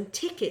me some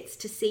tickets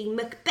to see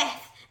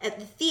Macbeth at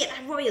the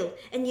Theatre Royal,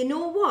 and you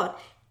know what?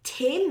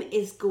 Tim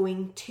is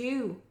going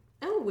too.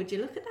 Oh, would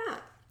you look at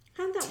that?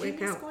 How'd that work out?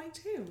 Tim is going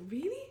too?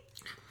 Really?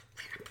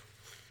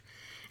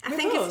 I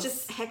think it's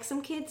just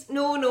Hexham kids.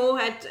 No,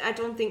 I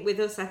don't think with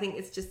us. I think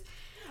it's just...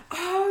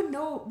 Oh,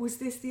 no. Was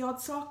this the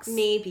Odd Socks?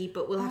 Maybe,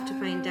 but we'll have to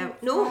find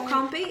out. No, right. It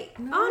can't be.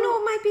 No. Oh, no,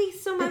 it might be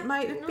some... It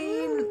might have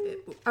been.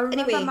 I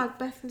remember Anyway.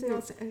 Macbeth and the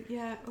Odd Socks.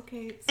 Yeah,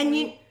 okay.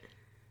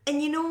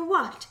 And you know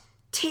what?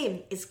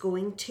 Tim is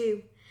going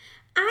too.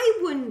 I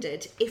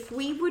wondered if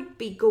we would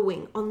be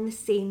going on the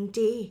same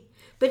day,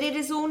 but it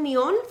is only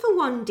on for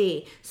 1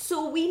 day,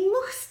 so we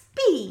must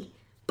be.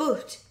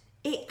 But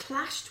it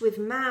clashed with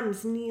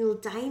Mum's Neil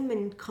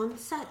Diamond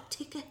concert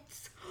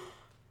tickets.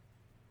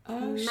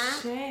 Oh,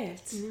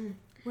 shit.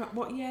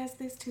 What year is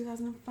this?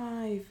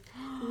 2005?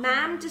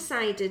 Mum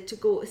decided to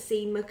go to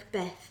see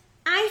Macbeth.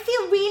 I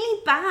feel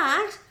really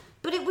bad,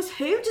 but it was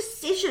her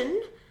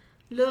decision.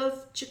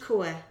 Love,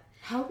 Jacoa.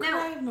 How could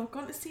I have not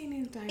gone to see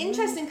Neil Diamond?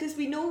 Interesting, because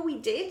we know we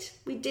did.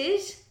 We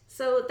did.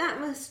 So that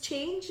must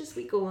change as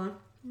we go on.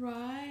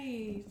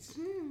 Right.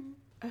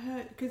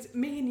 Because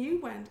me and you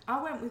went.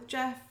 I went with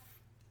Jeff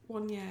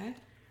 1 year,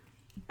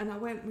 and I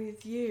went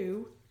with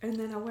you, and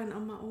then I went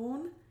on my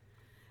own.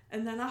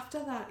 And then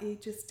after that, he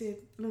just did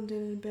London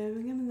and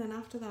Birmingham, and then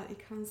after that, he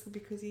cancelled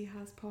because he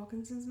has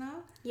Parkinson's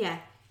now. Yeah.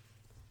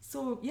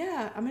 So,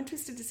 yeah, I'm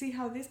interested to see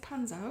how this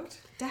pans out.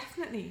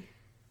 Definitely.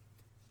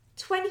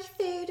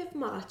 23rd of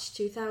March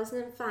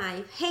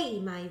 2005. Hey,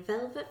 my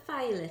velvet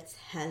violets.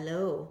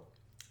 Hello.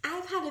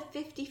 I've had a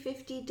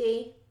 50-50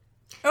 day.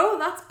 Oh,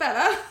 that's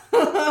better.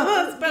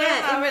 That's better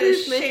than having a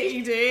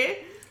shitty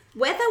day.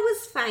 Weather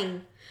was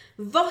fine.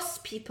 Voss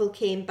people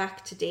came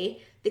back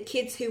today. The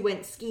kids who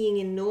went skiing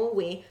in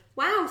Norway.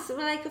 Wow, so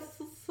we're like a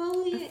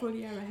full year. A full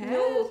year ahead.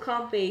 No, it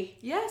can't be.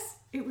 Yes,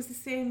 it was the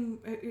same.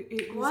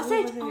 It was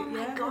it? Oh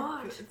my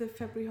God. The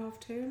February half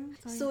term.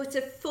 Sorry. So it's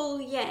a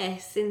full year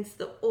since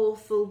the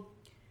awful,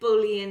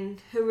 bullying,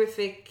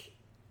 horrific,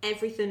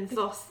 everything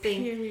Voss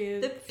thing.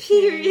 Period. The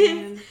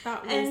period.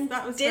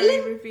 That was Dylan?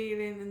 very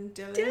revealing. And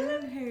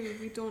Dylan, who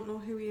we don't know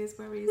who he is,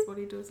 where he is, what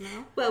he does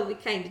now. Well, we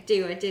kind of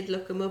do. I did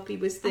look him up. He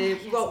was the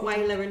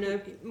Rottweiler in a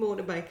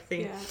motorbike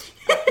thing.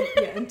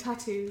 Yeah, and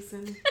tattoos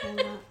and all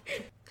that.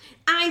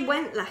 I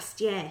went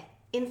last year.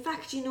 In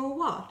fact, you know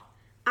what?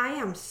 I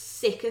am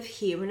sick of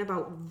hearing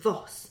about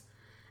Voss.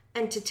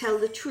 and to tell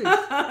the truth.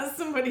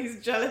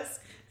 Somebody's jealous.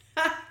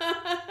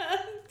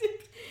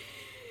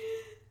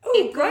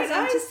 It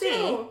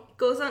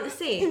goes on to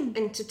say,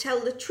 and to tell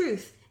the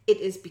truth, it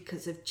is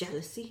because of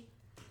jealousy.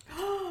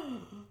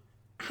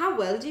 How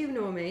well do you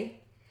know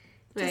me?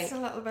 Just a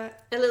little bit.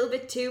 A little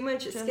bit too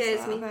much. It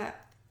scares me.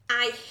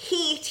 I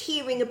hate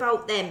hearing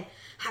about them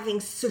having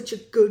such a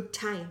good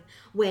time.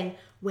 When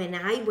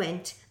I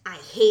went, I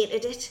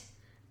hated it.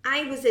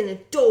 I was in a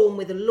dorm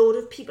with a load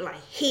of people I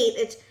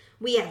hated.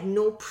 We had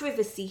no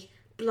privacy.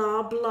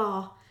 Blah,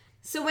 blah.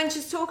 So when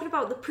she's talking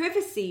about the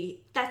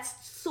privacy,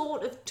 that's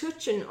sort of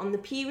touching on the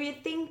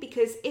period thing,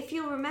 because if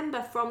you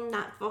remember from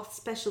that Voss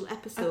special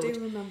episode, I do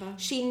remember.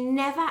 She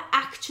never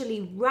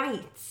actually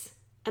writes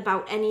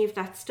about any of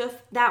that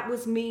stuff. That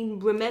was me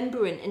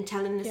remembering and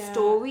telling the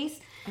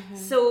stories.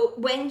 So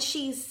when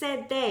she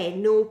said there,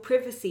 no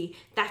privacy,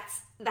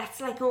 that's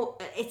like,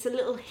 it's a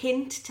little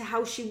hint to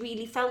how she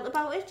really felt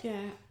about it.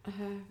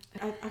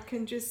 I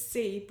can just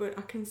see, but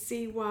I can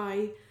see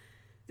why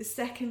the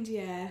second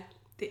year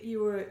that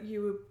you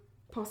were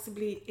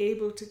possibly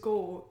able to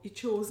go, you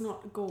chose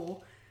not to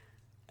go.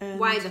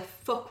 Why the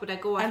fuck would I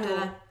go after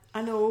that?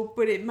 I know,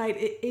 but it might,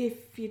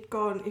 if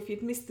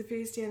you'd missed the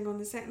first year and gone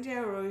the second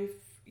year, or if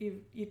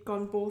you'd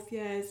gone both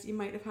years, you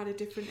might have had a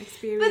different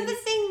experience. But the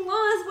thing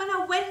was, when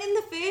I went in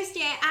the first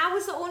year, I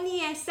was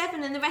only year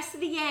 7 and the rest of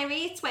the year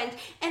 8s went,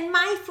 and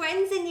my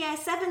friends in year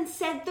 7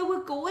 said they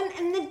were going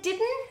and they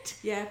didn't.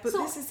 Yeah, but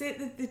this is it,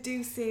 that they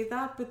do say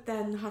that, but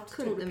then have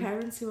to talk to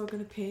parents who are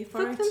going to pay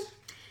for it.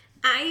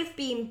 I've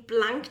been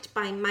blanked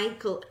by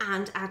Michael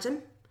and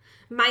Adam.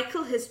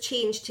 Michael has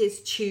changed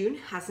his tune,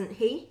 hasn't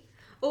he?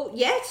 Oh,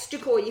 yes,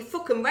 Jaco, you're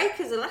fucking right,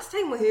 because the last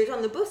time we heard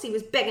on the bus, he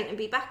was begging to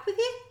be back with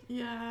you.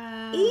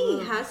 Yeah. He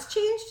has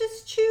changed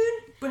his tune.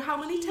 But how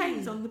many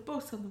times on the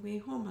bus on the way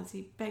home has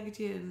he begged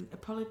you and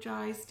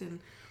apologised and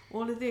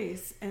all of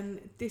this?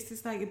 And this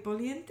is like a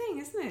bullying thing,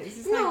 isn't it?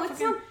 It's not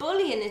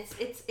bullying.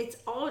 It's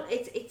all.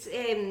 I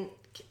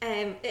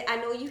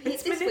know you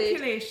hate this word. It's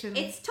manipulation.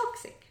 It's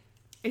toxic.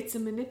 It's a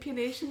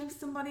manipulation of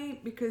somebody,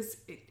 because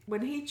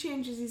when he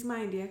changes his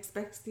mind, he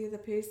expects the other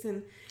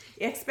person,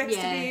 he expects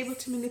to be able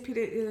to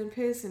manipulate the other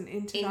person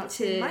into that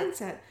same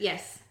mindset.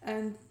 Yes.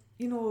 And,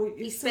 you know,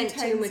 he spent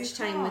too much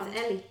time with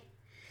Ellie.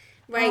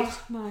 Right.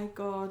 Oh my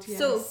God,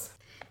 yes.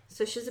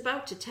 So she's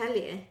about to tell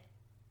you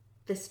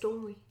the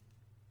story.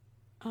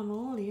 I'm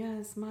all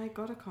ears. My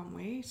God, I can't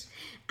wait.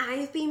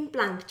 I've been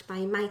blanked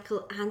by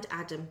Michael and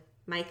Adam.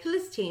 Michael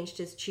has changed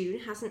his tune,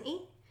 hasn't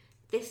he?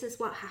 This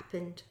is what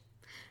happened.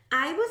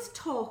 I was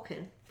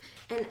talking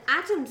and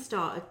Adam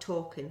started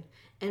talking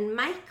and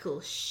Michael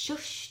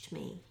shushed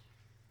me.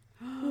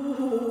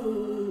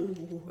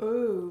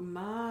 Oh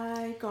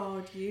my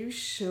God, you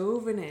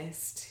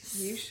chauvinist.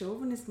 You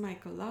chauvinist,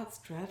 Michael. That's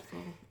dreadful.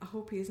 I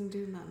hope he isn't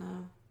doing that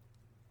now.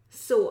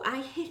 So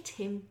I hit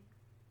him.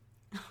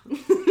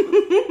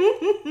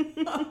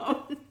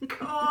 Oh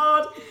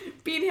God.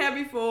 Been here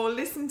before.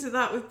 Listen to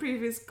that with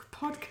previous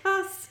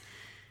podcasts.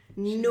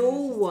 No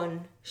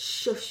one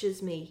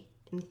shushes me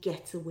and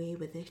gets away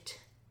with it.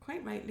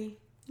 Quite rightly.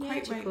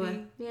 Quite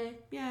rightly.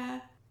 Yeah.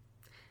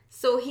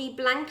 So he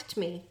blanked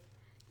me.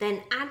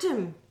 Then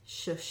Adam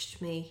shushed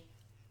me.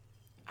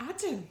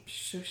 Adam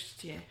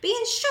shushed you?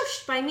 Being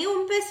shushed by my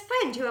own best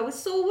friend, who I was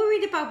so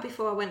worried about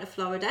before I went to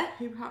Florida.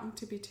 Who happened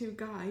to be 2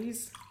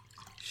 guys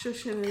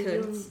shushing a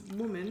young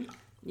woman.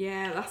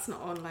 Yeah, that's not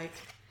on, like.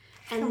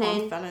 Come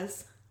on,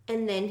 fellas.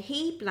 And then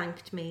he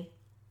blanked me.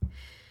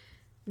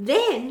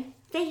 Then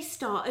they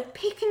started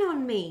picking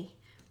on me.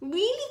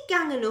 Really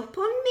ganging up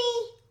on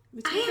me.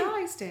 The 2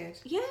 guys did?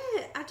 Yeah,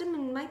 Adam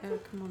and Michael. Oh,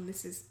 come on,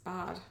 this is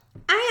bad.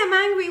 I am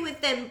angry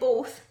with them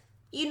both.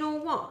 You know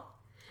what?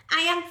 I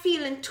am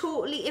feeling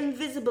totally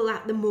invisible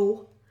at the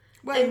mall.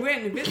 Well, you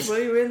weren't invisible,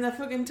 you were in the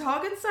fucking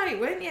target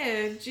site, weren't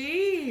you?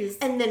 Jeez.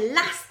 And the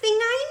last thing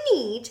I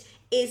need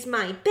is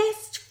my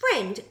best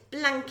friend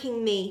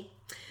blanking me.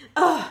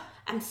 Oh,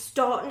 I'm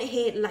starting to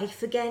hate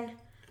life again.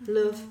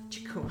 Love,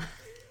 Jaco.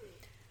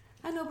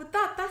 I know, but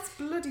that's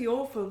bloody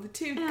awful. The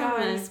 2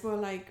 guys were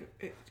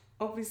like,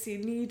 obviously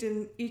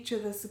needing each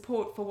other's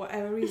support for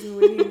whatever reason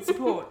we needed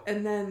support,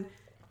 and then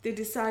they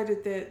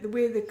decided that the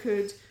way they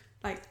could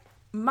like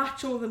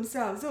match all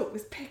themselves up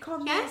was pick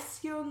on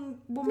this young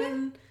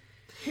woman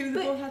who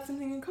they both had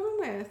something in common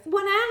with.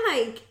 What I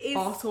like is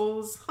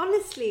arseholes.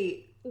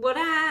 Honestly, what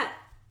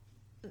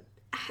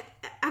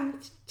I'm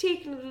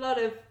taking a lot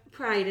of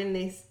pride in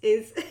this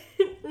is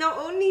not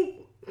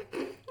only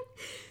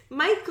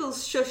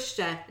Michael's shushed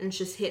her and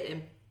just hit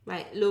him.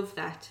 Right, love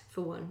that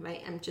for one,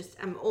 right?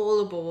 I'm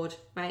all aboard,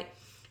 right?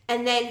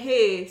 And then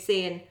her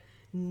saying,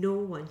 no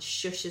one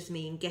shushes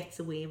me and gets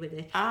away with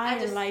it. I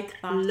just like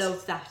that.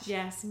 Love that.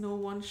 Yes, no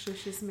one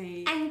shushes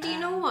me. And do you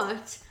know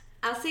what?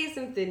 I'll say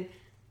something.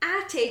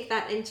 I take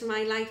that into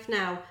my life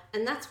now,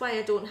 and that's why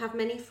I don't have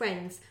many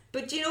friends.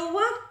 But do you know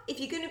what? If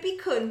you're going to be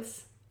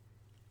cunts,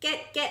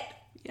 get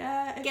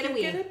Yeah, if get you're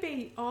away. going to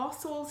be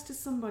arseholes to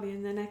somebody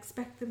and then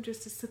expect them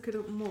just to suck it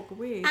up and walk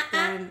away,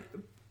 then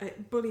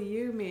bully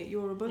you, mate,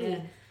 you're a bully.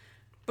 Yeah.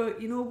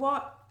 But you know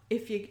what?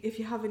 if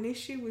you have an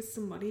issue with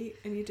somebody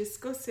and you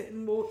discuss it,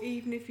 and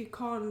even if you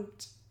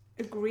can't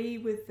agree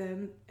with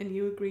them and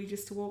you agree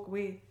just to walk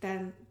away,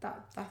 then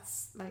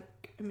that's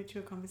like a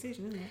mature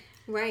conversation, isn't it?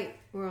 Right,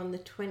 we're on the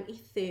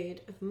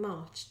 23rd of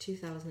March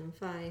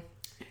 2005.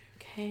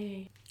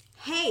 Okay.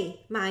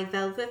 Hey, my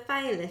velvet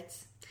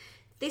violets.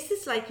 This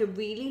is like a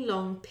really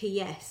long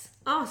PS.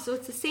 Oh, so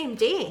it's the same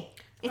day.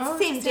 It's the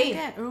same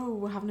day. Oh,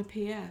 we're having a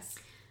PS.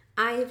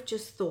 I have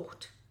just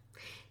thought,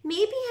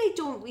 maybe I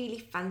don't really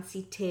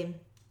fancy Tim.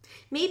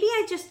 Maybe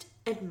I just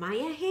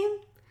admire him.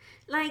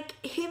 Like,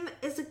 him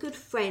as a good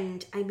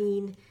friend. I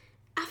mean,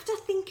 after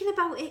thinking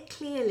about it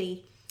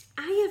clearly,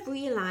 I have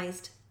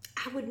realised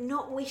I would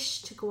not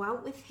wish to go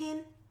out with him,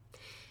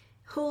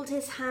 hold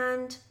his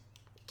hand,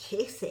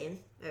 kiss him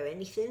or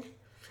anything.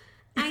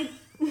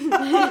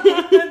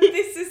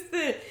 This is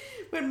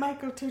when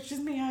Michael touches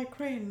me, I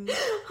cringe.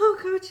 Oh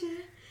God,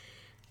 yeah.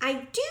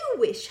 I do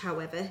wish,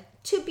 however,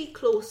 to be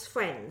close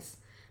friends.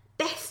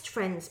 Best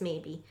friends,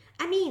 maybe.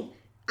 I mean,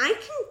 I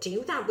can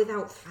do that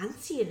without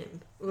fancying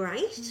him,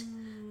 right?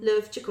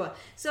 Love, Jacoa.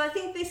 So I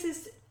think this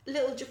is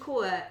little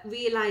Jacoa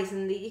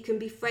realising that you can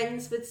be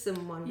friends with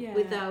someone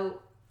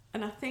without...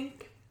 And I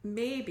think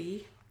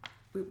maybe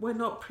we're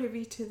not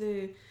privy to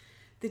the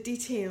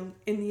detail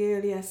in the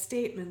earlier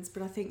statements,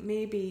 but I think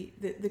maybe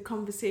the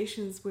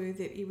conversations were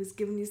that he was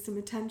giving you some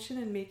attention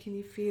and making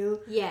you feel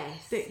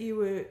that you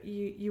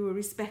were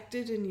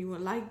respected and you were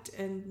liked,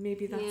 and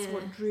maybe that's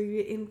what drew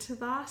you into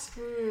that.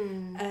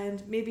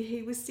 And maybe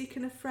he was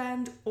seeking a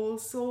friend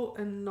also,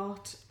 and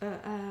not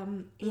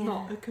I'm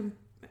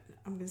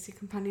going to say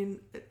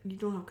companion. You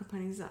don't have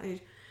companions that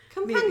age.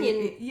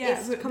 Companion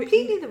is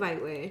completely the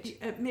right word.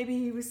 Maybe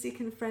he was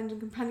seeking a friend and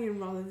companion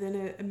rather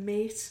than a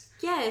mate.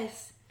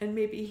 Yes. And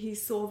maybe he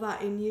saw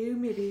that in you.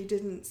 Maybe he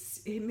didn't.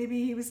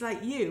 Maybe he was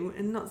like you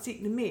and not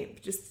seeking a mate,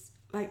 but just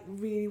like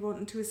really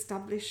wanting to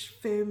establish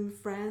firm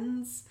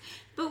friends.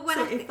 But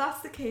if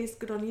that's the case,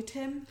 good on you,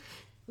 Tim.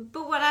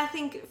 But what I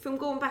think, from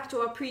going back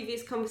to our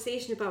previous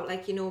conversation about,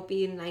 like, you know,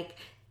 being like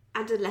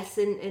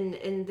adolescent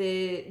and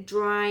the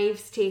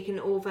drives taking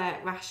over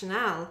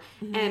rationale,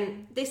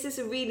 this is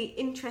a really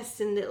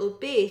interesting little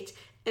bit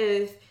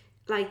of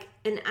like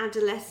an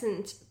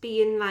adolescent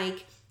being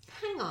like,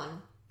 hang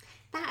on,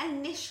 that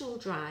initial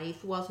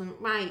drive wasn't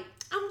right.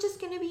 I'm just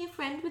going to be a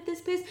friend with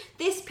this person.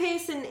 This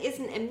person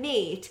isn't a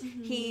mate.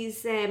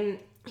 He's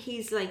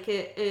like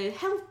a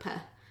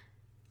helper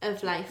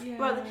of life.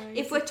 Rather,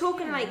 if we're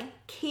talking like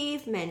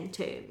cavemen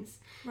terms,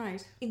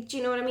 right? Do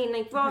you know what I mean?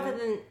 Like, rather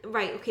than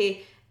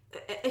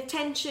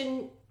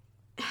attention,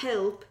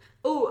 help.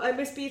 Oh, I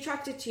must be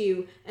attracted to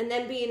you, and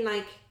then being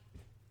like,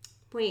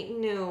 wait,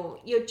 no,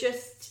 you're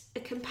just a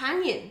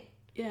companion.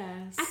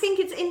 Yes. I think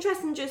it's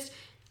interesting.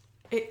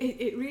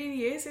 It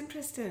really is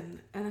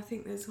interesting, and I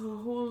think there's a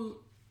whole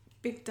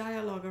big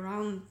dialogue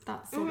around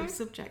that sort of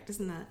subject,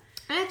 isn't there?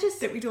 And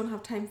that we don't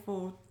have time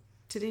for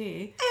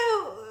today.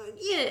 Oh,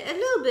 yeah, a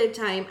little bit of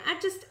time.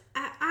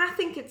 I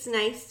think it's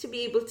nice to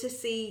be able to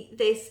see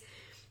this.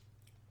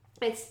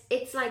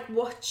 It's like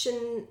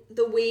watching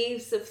the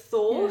waves of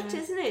thought,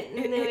 isn't it?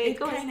 And it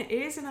kind of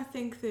is, and I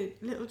think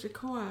that little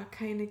Jacoa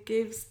kind of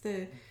gives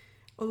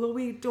although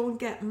we don't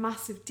get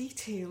massive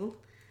detail,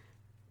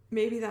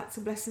 maybe that's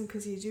a blessing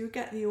because you do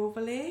get the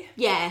overlay.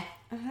 Yeah.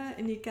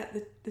 And you get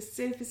the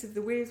surface of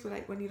the waves.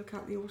 Like when you look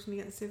out the ocean, you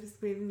get the surface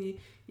of the wave and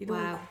you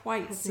don't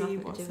quite see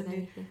what's in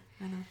it.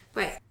 I know.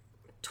 Right.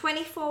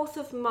 24th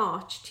of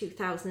March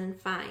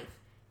 2005.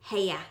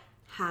 Heya.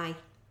 Hi.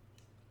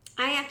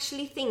 I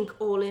actually think,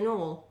 all in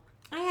all,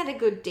 I had a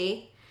good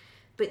day,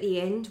 but the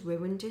end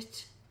ruined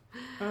it.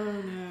 Oh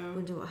no.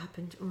 Wonder what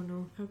happened. Oh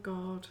no. Oh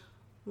God.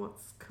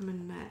 What's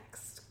coming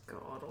next?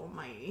 God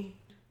almighty.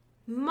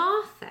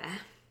 Martha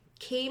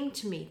came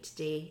to me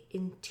today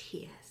in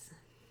tears.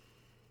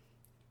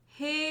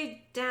 Her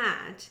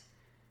dad,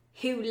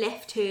 who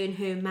left her and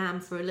her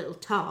mum for a little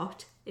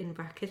tart, in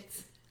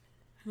brackets.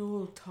 An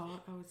old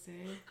tart, I would say.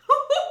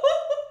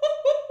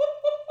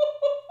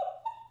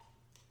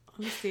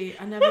 Honestly,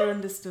 I never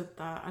understood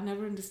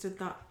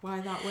that. Why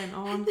that went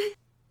on.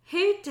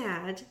 Her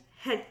dad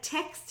had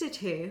texted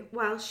her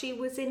while she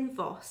was in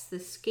Voss, the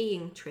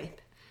skiing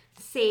trip,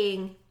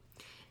 saying,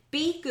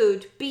 "Be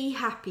good, be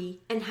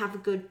happy, and have a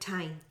good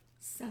time."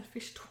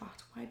 Selfish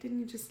twat. Why didn't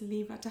you just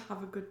leave her to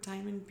have a good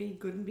time and be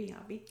good and be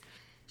happy?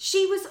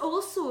 She was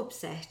also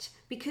upset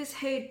because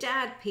her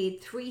dad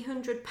paid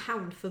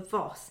 £300 for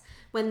Voss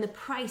when the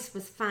price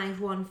was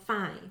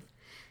 $515.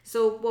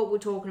 So what we're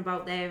talking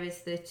about there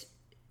is that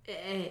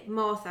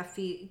Martha,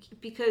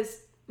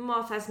 because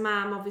Martha's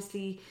mum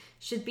obviously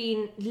she'd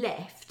been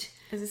left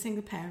as a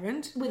single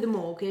parent with a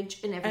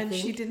mortgage and everything, and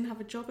she didn't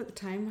have a job at the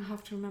time. I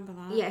have to remember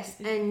that. Yes,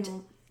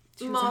 and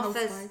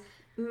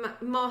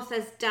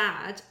Martha's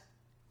dad.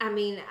 I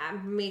mean,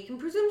 I'm making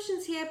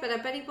presumptions here, but I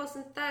bet he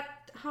wasn't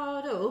that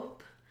hard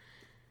up.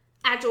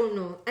 I don't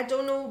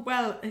know.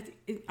 Well,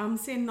 I'm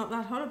saying not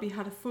that hard up. He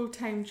had a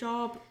full-time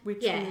job,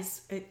 which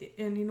was,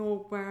 and you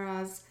know,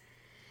 whereas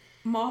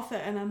Martha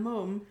and her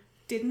mum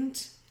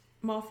didn't.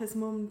 Martha's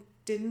mum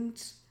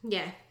didn't.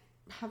 Yeah.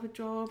 have a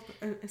job,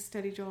 a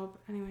steady job,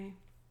 anyway.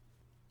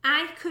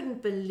 I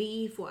couldn't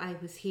believe what I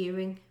was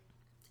hearing.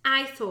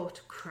 I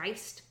thought,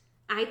 Christ,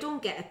 I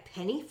don't get a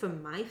penny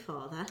from my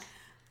father.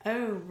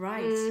 Oh,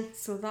 right.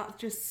 So that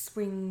just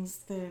swings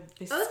the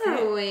biscuit,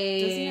 other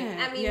way, doesn't it?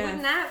 I mean,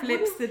 wouldn't that...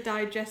 Flips the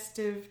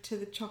digestive to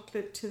the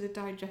chocolate to the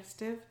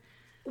digestive.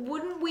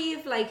 Wouldn't we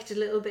have liked a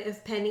little bit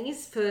of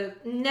pennies for,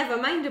 never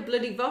mind a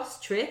bloody Voss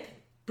trip,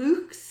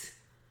 books,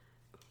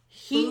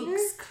 heating,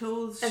 books,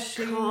 clothes,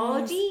 shoes,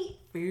 cardi,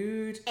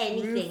 food,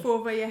 anything. Roof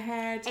over your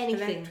head,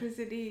 anything.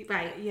 Electricity.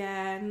 Right.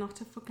 Yeah,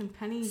 not a fucking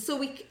penny.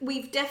 So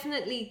we've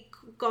definitely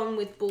gone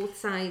with both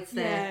sides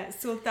there. Yeah,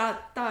 so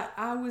that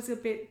I was a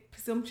bit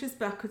presumptuous,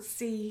 but I could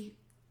see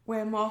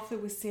where Martha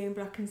was saying,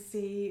 but I can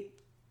see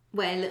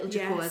where little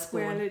Jacoa's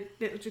born. Where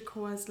little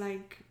Jacoa's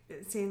like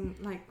saying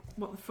like,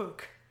 what the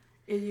fuck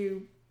are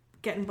you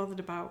getting bothered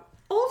about?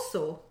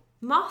 Also,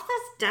 Martha's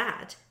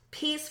dad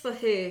pays for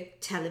her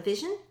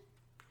television,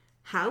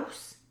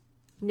 house,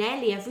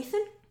 nearly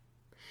everything.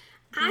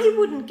 I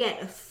wouldn't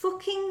get a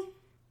fucking...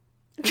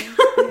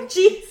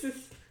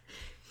 Jesus.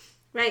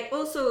 Right,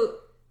 also...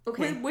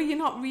 Okay. Were you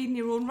not reading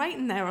your own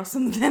writing there or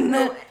something?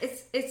 No,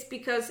 it's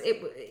because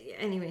it...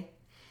 Anyway.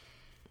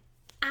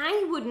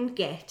 I wouldn't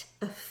get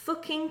a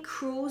fucking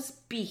crow's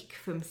beak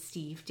from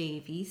Steve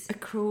Davies. A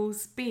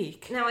crow's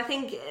beak? Now, I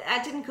think...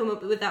 I didn't come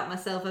up with that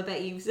myself. I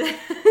bet you said...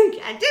 I didn't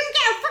get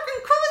a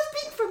fucking crow's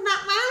beak from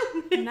that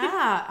man.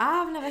 Nah,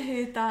 I've never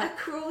heard that a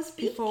crow's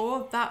beak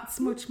before. That's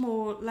much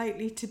more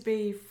likely to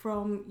be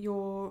from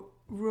your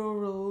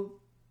rural...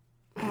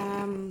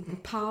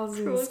 pals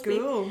in crow's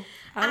school, beak.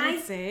 I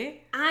would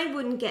say. I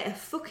wouldn't get a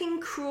fucking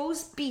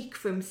crow's beak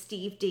from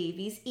Steve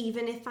Davies,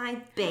 even if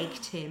I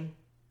begged him.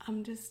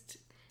 I'm just...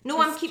 No,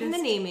 I'm keeping the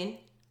name in.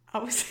 I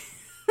was...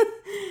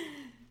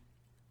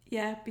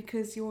 Yeah,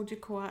 because you're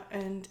Jacoa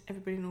and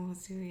everybody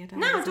knows who your dad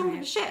is. No, I don't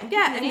give a shit.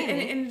 Yeah, and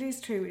it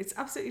is true. It's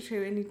absolutely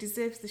true, and he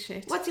deserves the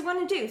shit. What's he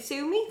want to do?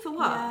 Sue me for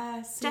what?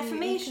 Yeah,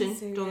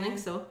 defamation? Don't think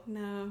so.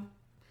 No.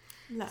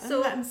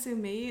 Let him sue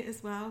me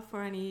as well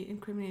for any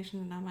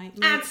incrimination that I might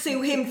make. I'd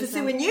sue him for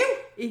suing you.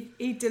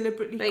 He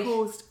deliberately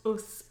caused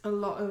us a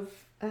lot of...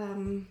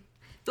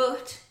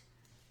 But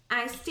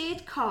I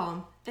stayed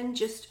calm and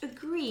just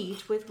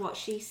agreed with what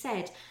she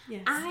said.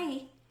 Yes.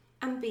 I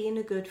am being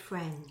a good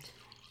friend.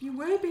 You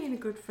were being a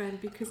good friend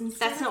because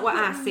instead... That's not what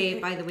I say,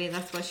 by the way.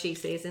 That's what she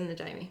says in the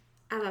diary.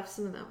 I'll have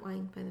some of that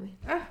wine, by the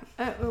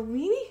way.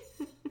 Really?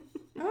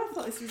 Oh, I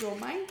thought this was all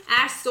mine.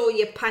 I saw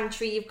your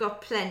pantry. You've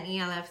got plenty.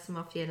 I'll have some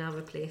off you and I'll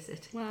replace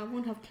it. Well, I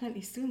won't have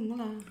plenty soon,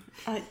 will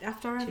I?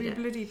 After every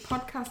bloody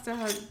podcast, I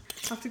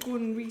have to go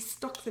and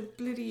restock the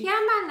bloody... Yeah,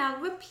 man,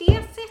 I'll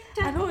replace it.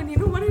 I know, and you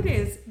know what it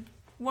is?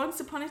 Once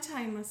upon a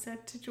time, I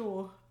said to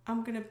Jo,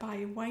 I'm going to buy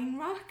a wine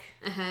rack.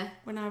 Uh-huh.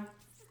 When I've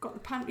got the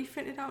pantry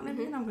fitted out and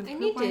everything, I'm going to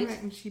And put a wine did.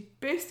 rack. And she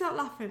burst out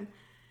laughing.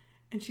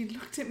 And she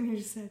looked at me and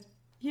she said,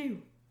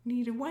 you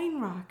need a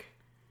wine rack.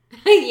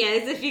 Yeah,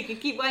 as if you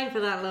could keep wine for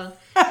that long.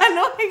 I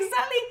know,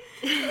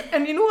 exactly.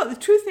 And you know what? The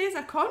truth is,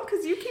 I can't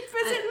because you keep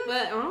visiting.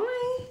 But all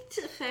right,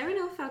 fair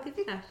enough. I'll give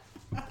you that.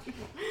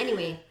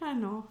 Anyway, I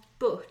know.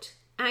 But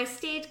I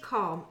stayed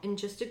calm and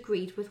just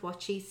agreed with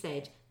what she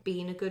said,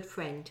 being a good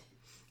friend.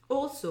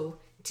 Also,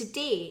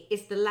 today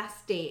is the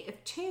last day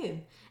of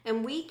term,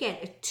 and we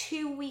get a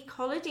 2-week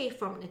holiday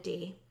from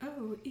today.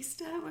 Oh,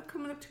 Easter? We're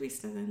coming up to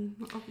Easter then,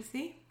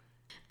 obviously.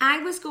 I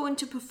was going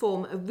to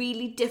perform a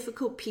really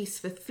difficult piece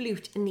for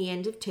flute in the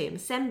end of term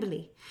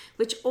assembly,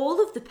 which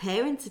all of the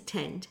parents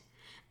attend,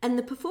 and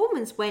the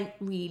performance went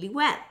really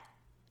well.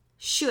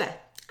 Sure,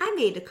 I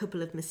made a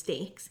couple of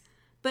mistakes,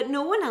 but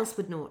no one else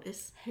would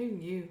notice. Who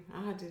knew?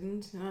 I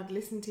didn't. I'd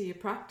listened to you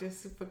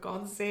practice, for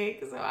God's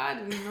sake, so I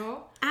didn't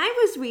know. I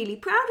was really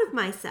proud of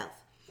myself.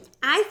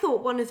 I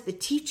thought one of the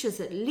teachers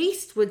at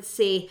least would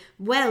say,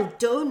 well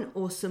done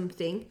or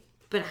something,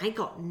 but I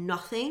got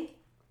nothing.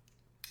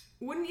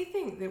 Wouldn't you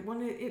think that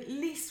at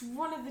least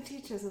one of the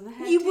teachers or the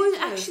head You teachers would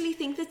actually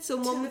think that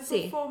someone would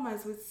say... the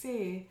performers would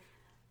say,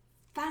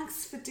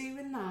 thanks for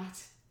doing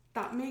that.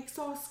 That makes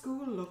our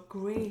school look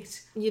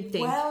great. You'd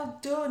think. Well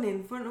done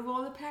in front of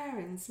all the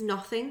parents.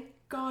 Nothing.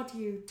 God,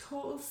 you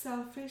total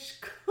selfish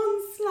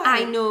cunts.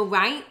 I know,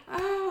 right?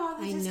 Oh,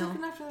 they're just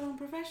looking after their own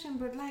profession,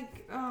 but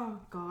like, oh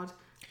God.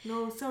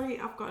 No, sorry,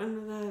 I've got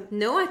another...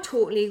 No, I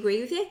totally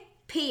agree with you.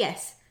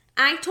 P.S.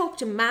 I talked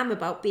to Mam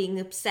about being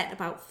upset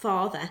about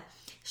father.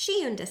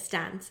 She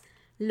understands.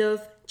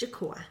 Love,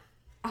 Jacoa.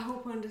 I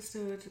hope I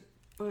understood.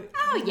 But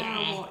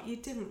what? You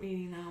didn't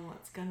really know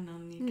what's going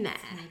on in your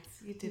kids'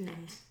 heads. You didn't. Nah.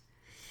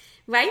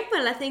 Right,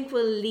 well, I think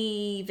we'll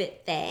leave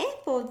it there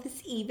for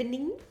this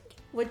evening.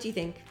 What do you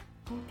think?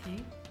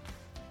 Okay.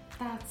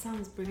 That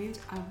sounds brilliant.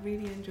 I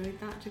really enjoyed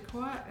that,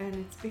 Jacoa, and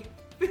it's been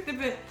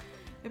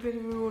a bit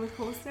of a roller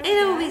coaster.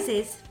 It always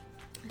is.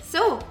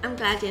 So, I'm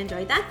glad you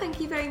enjoyed that. Thank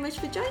you very much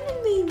for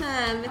joining me,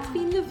 Mum. It's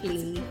been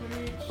lovely.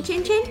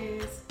 Chin chin.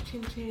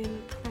 Chin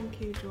chin. Thank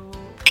you, Jo.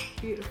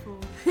 Beautiful.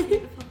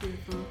 Beautiful,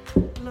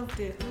 beautiful. Loved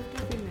it.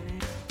 Loved every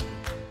minute.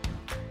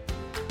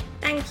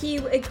 Thank thank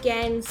you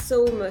again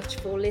so much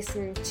for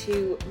listening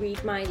to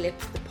Read My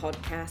Lips, the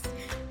podcast.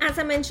 As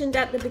I mentioned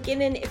at the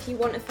beginning, if you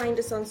want to find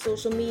us on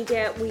social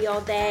media, we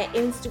are there,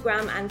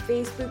 Instagram and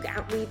Facebook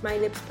at Read My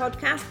Lips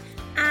Podcast,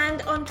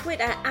 and on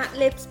Twitter at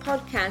Lips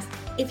Podcast.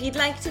 If you'd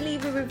like to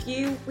leave a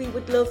review, we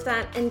would love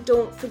that, and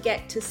don't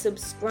forget to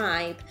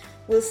subscribe.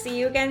 We'll see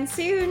you again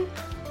soon.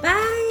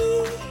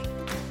 Bye!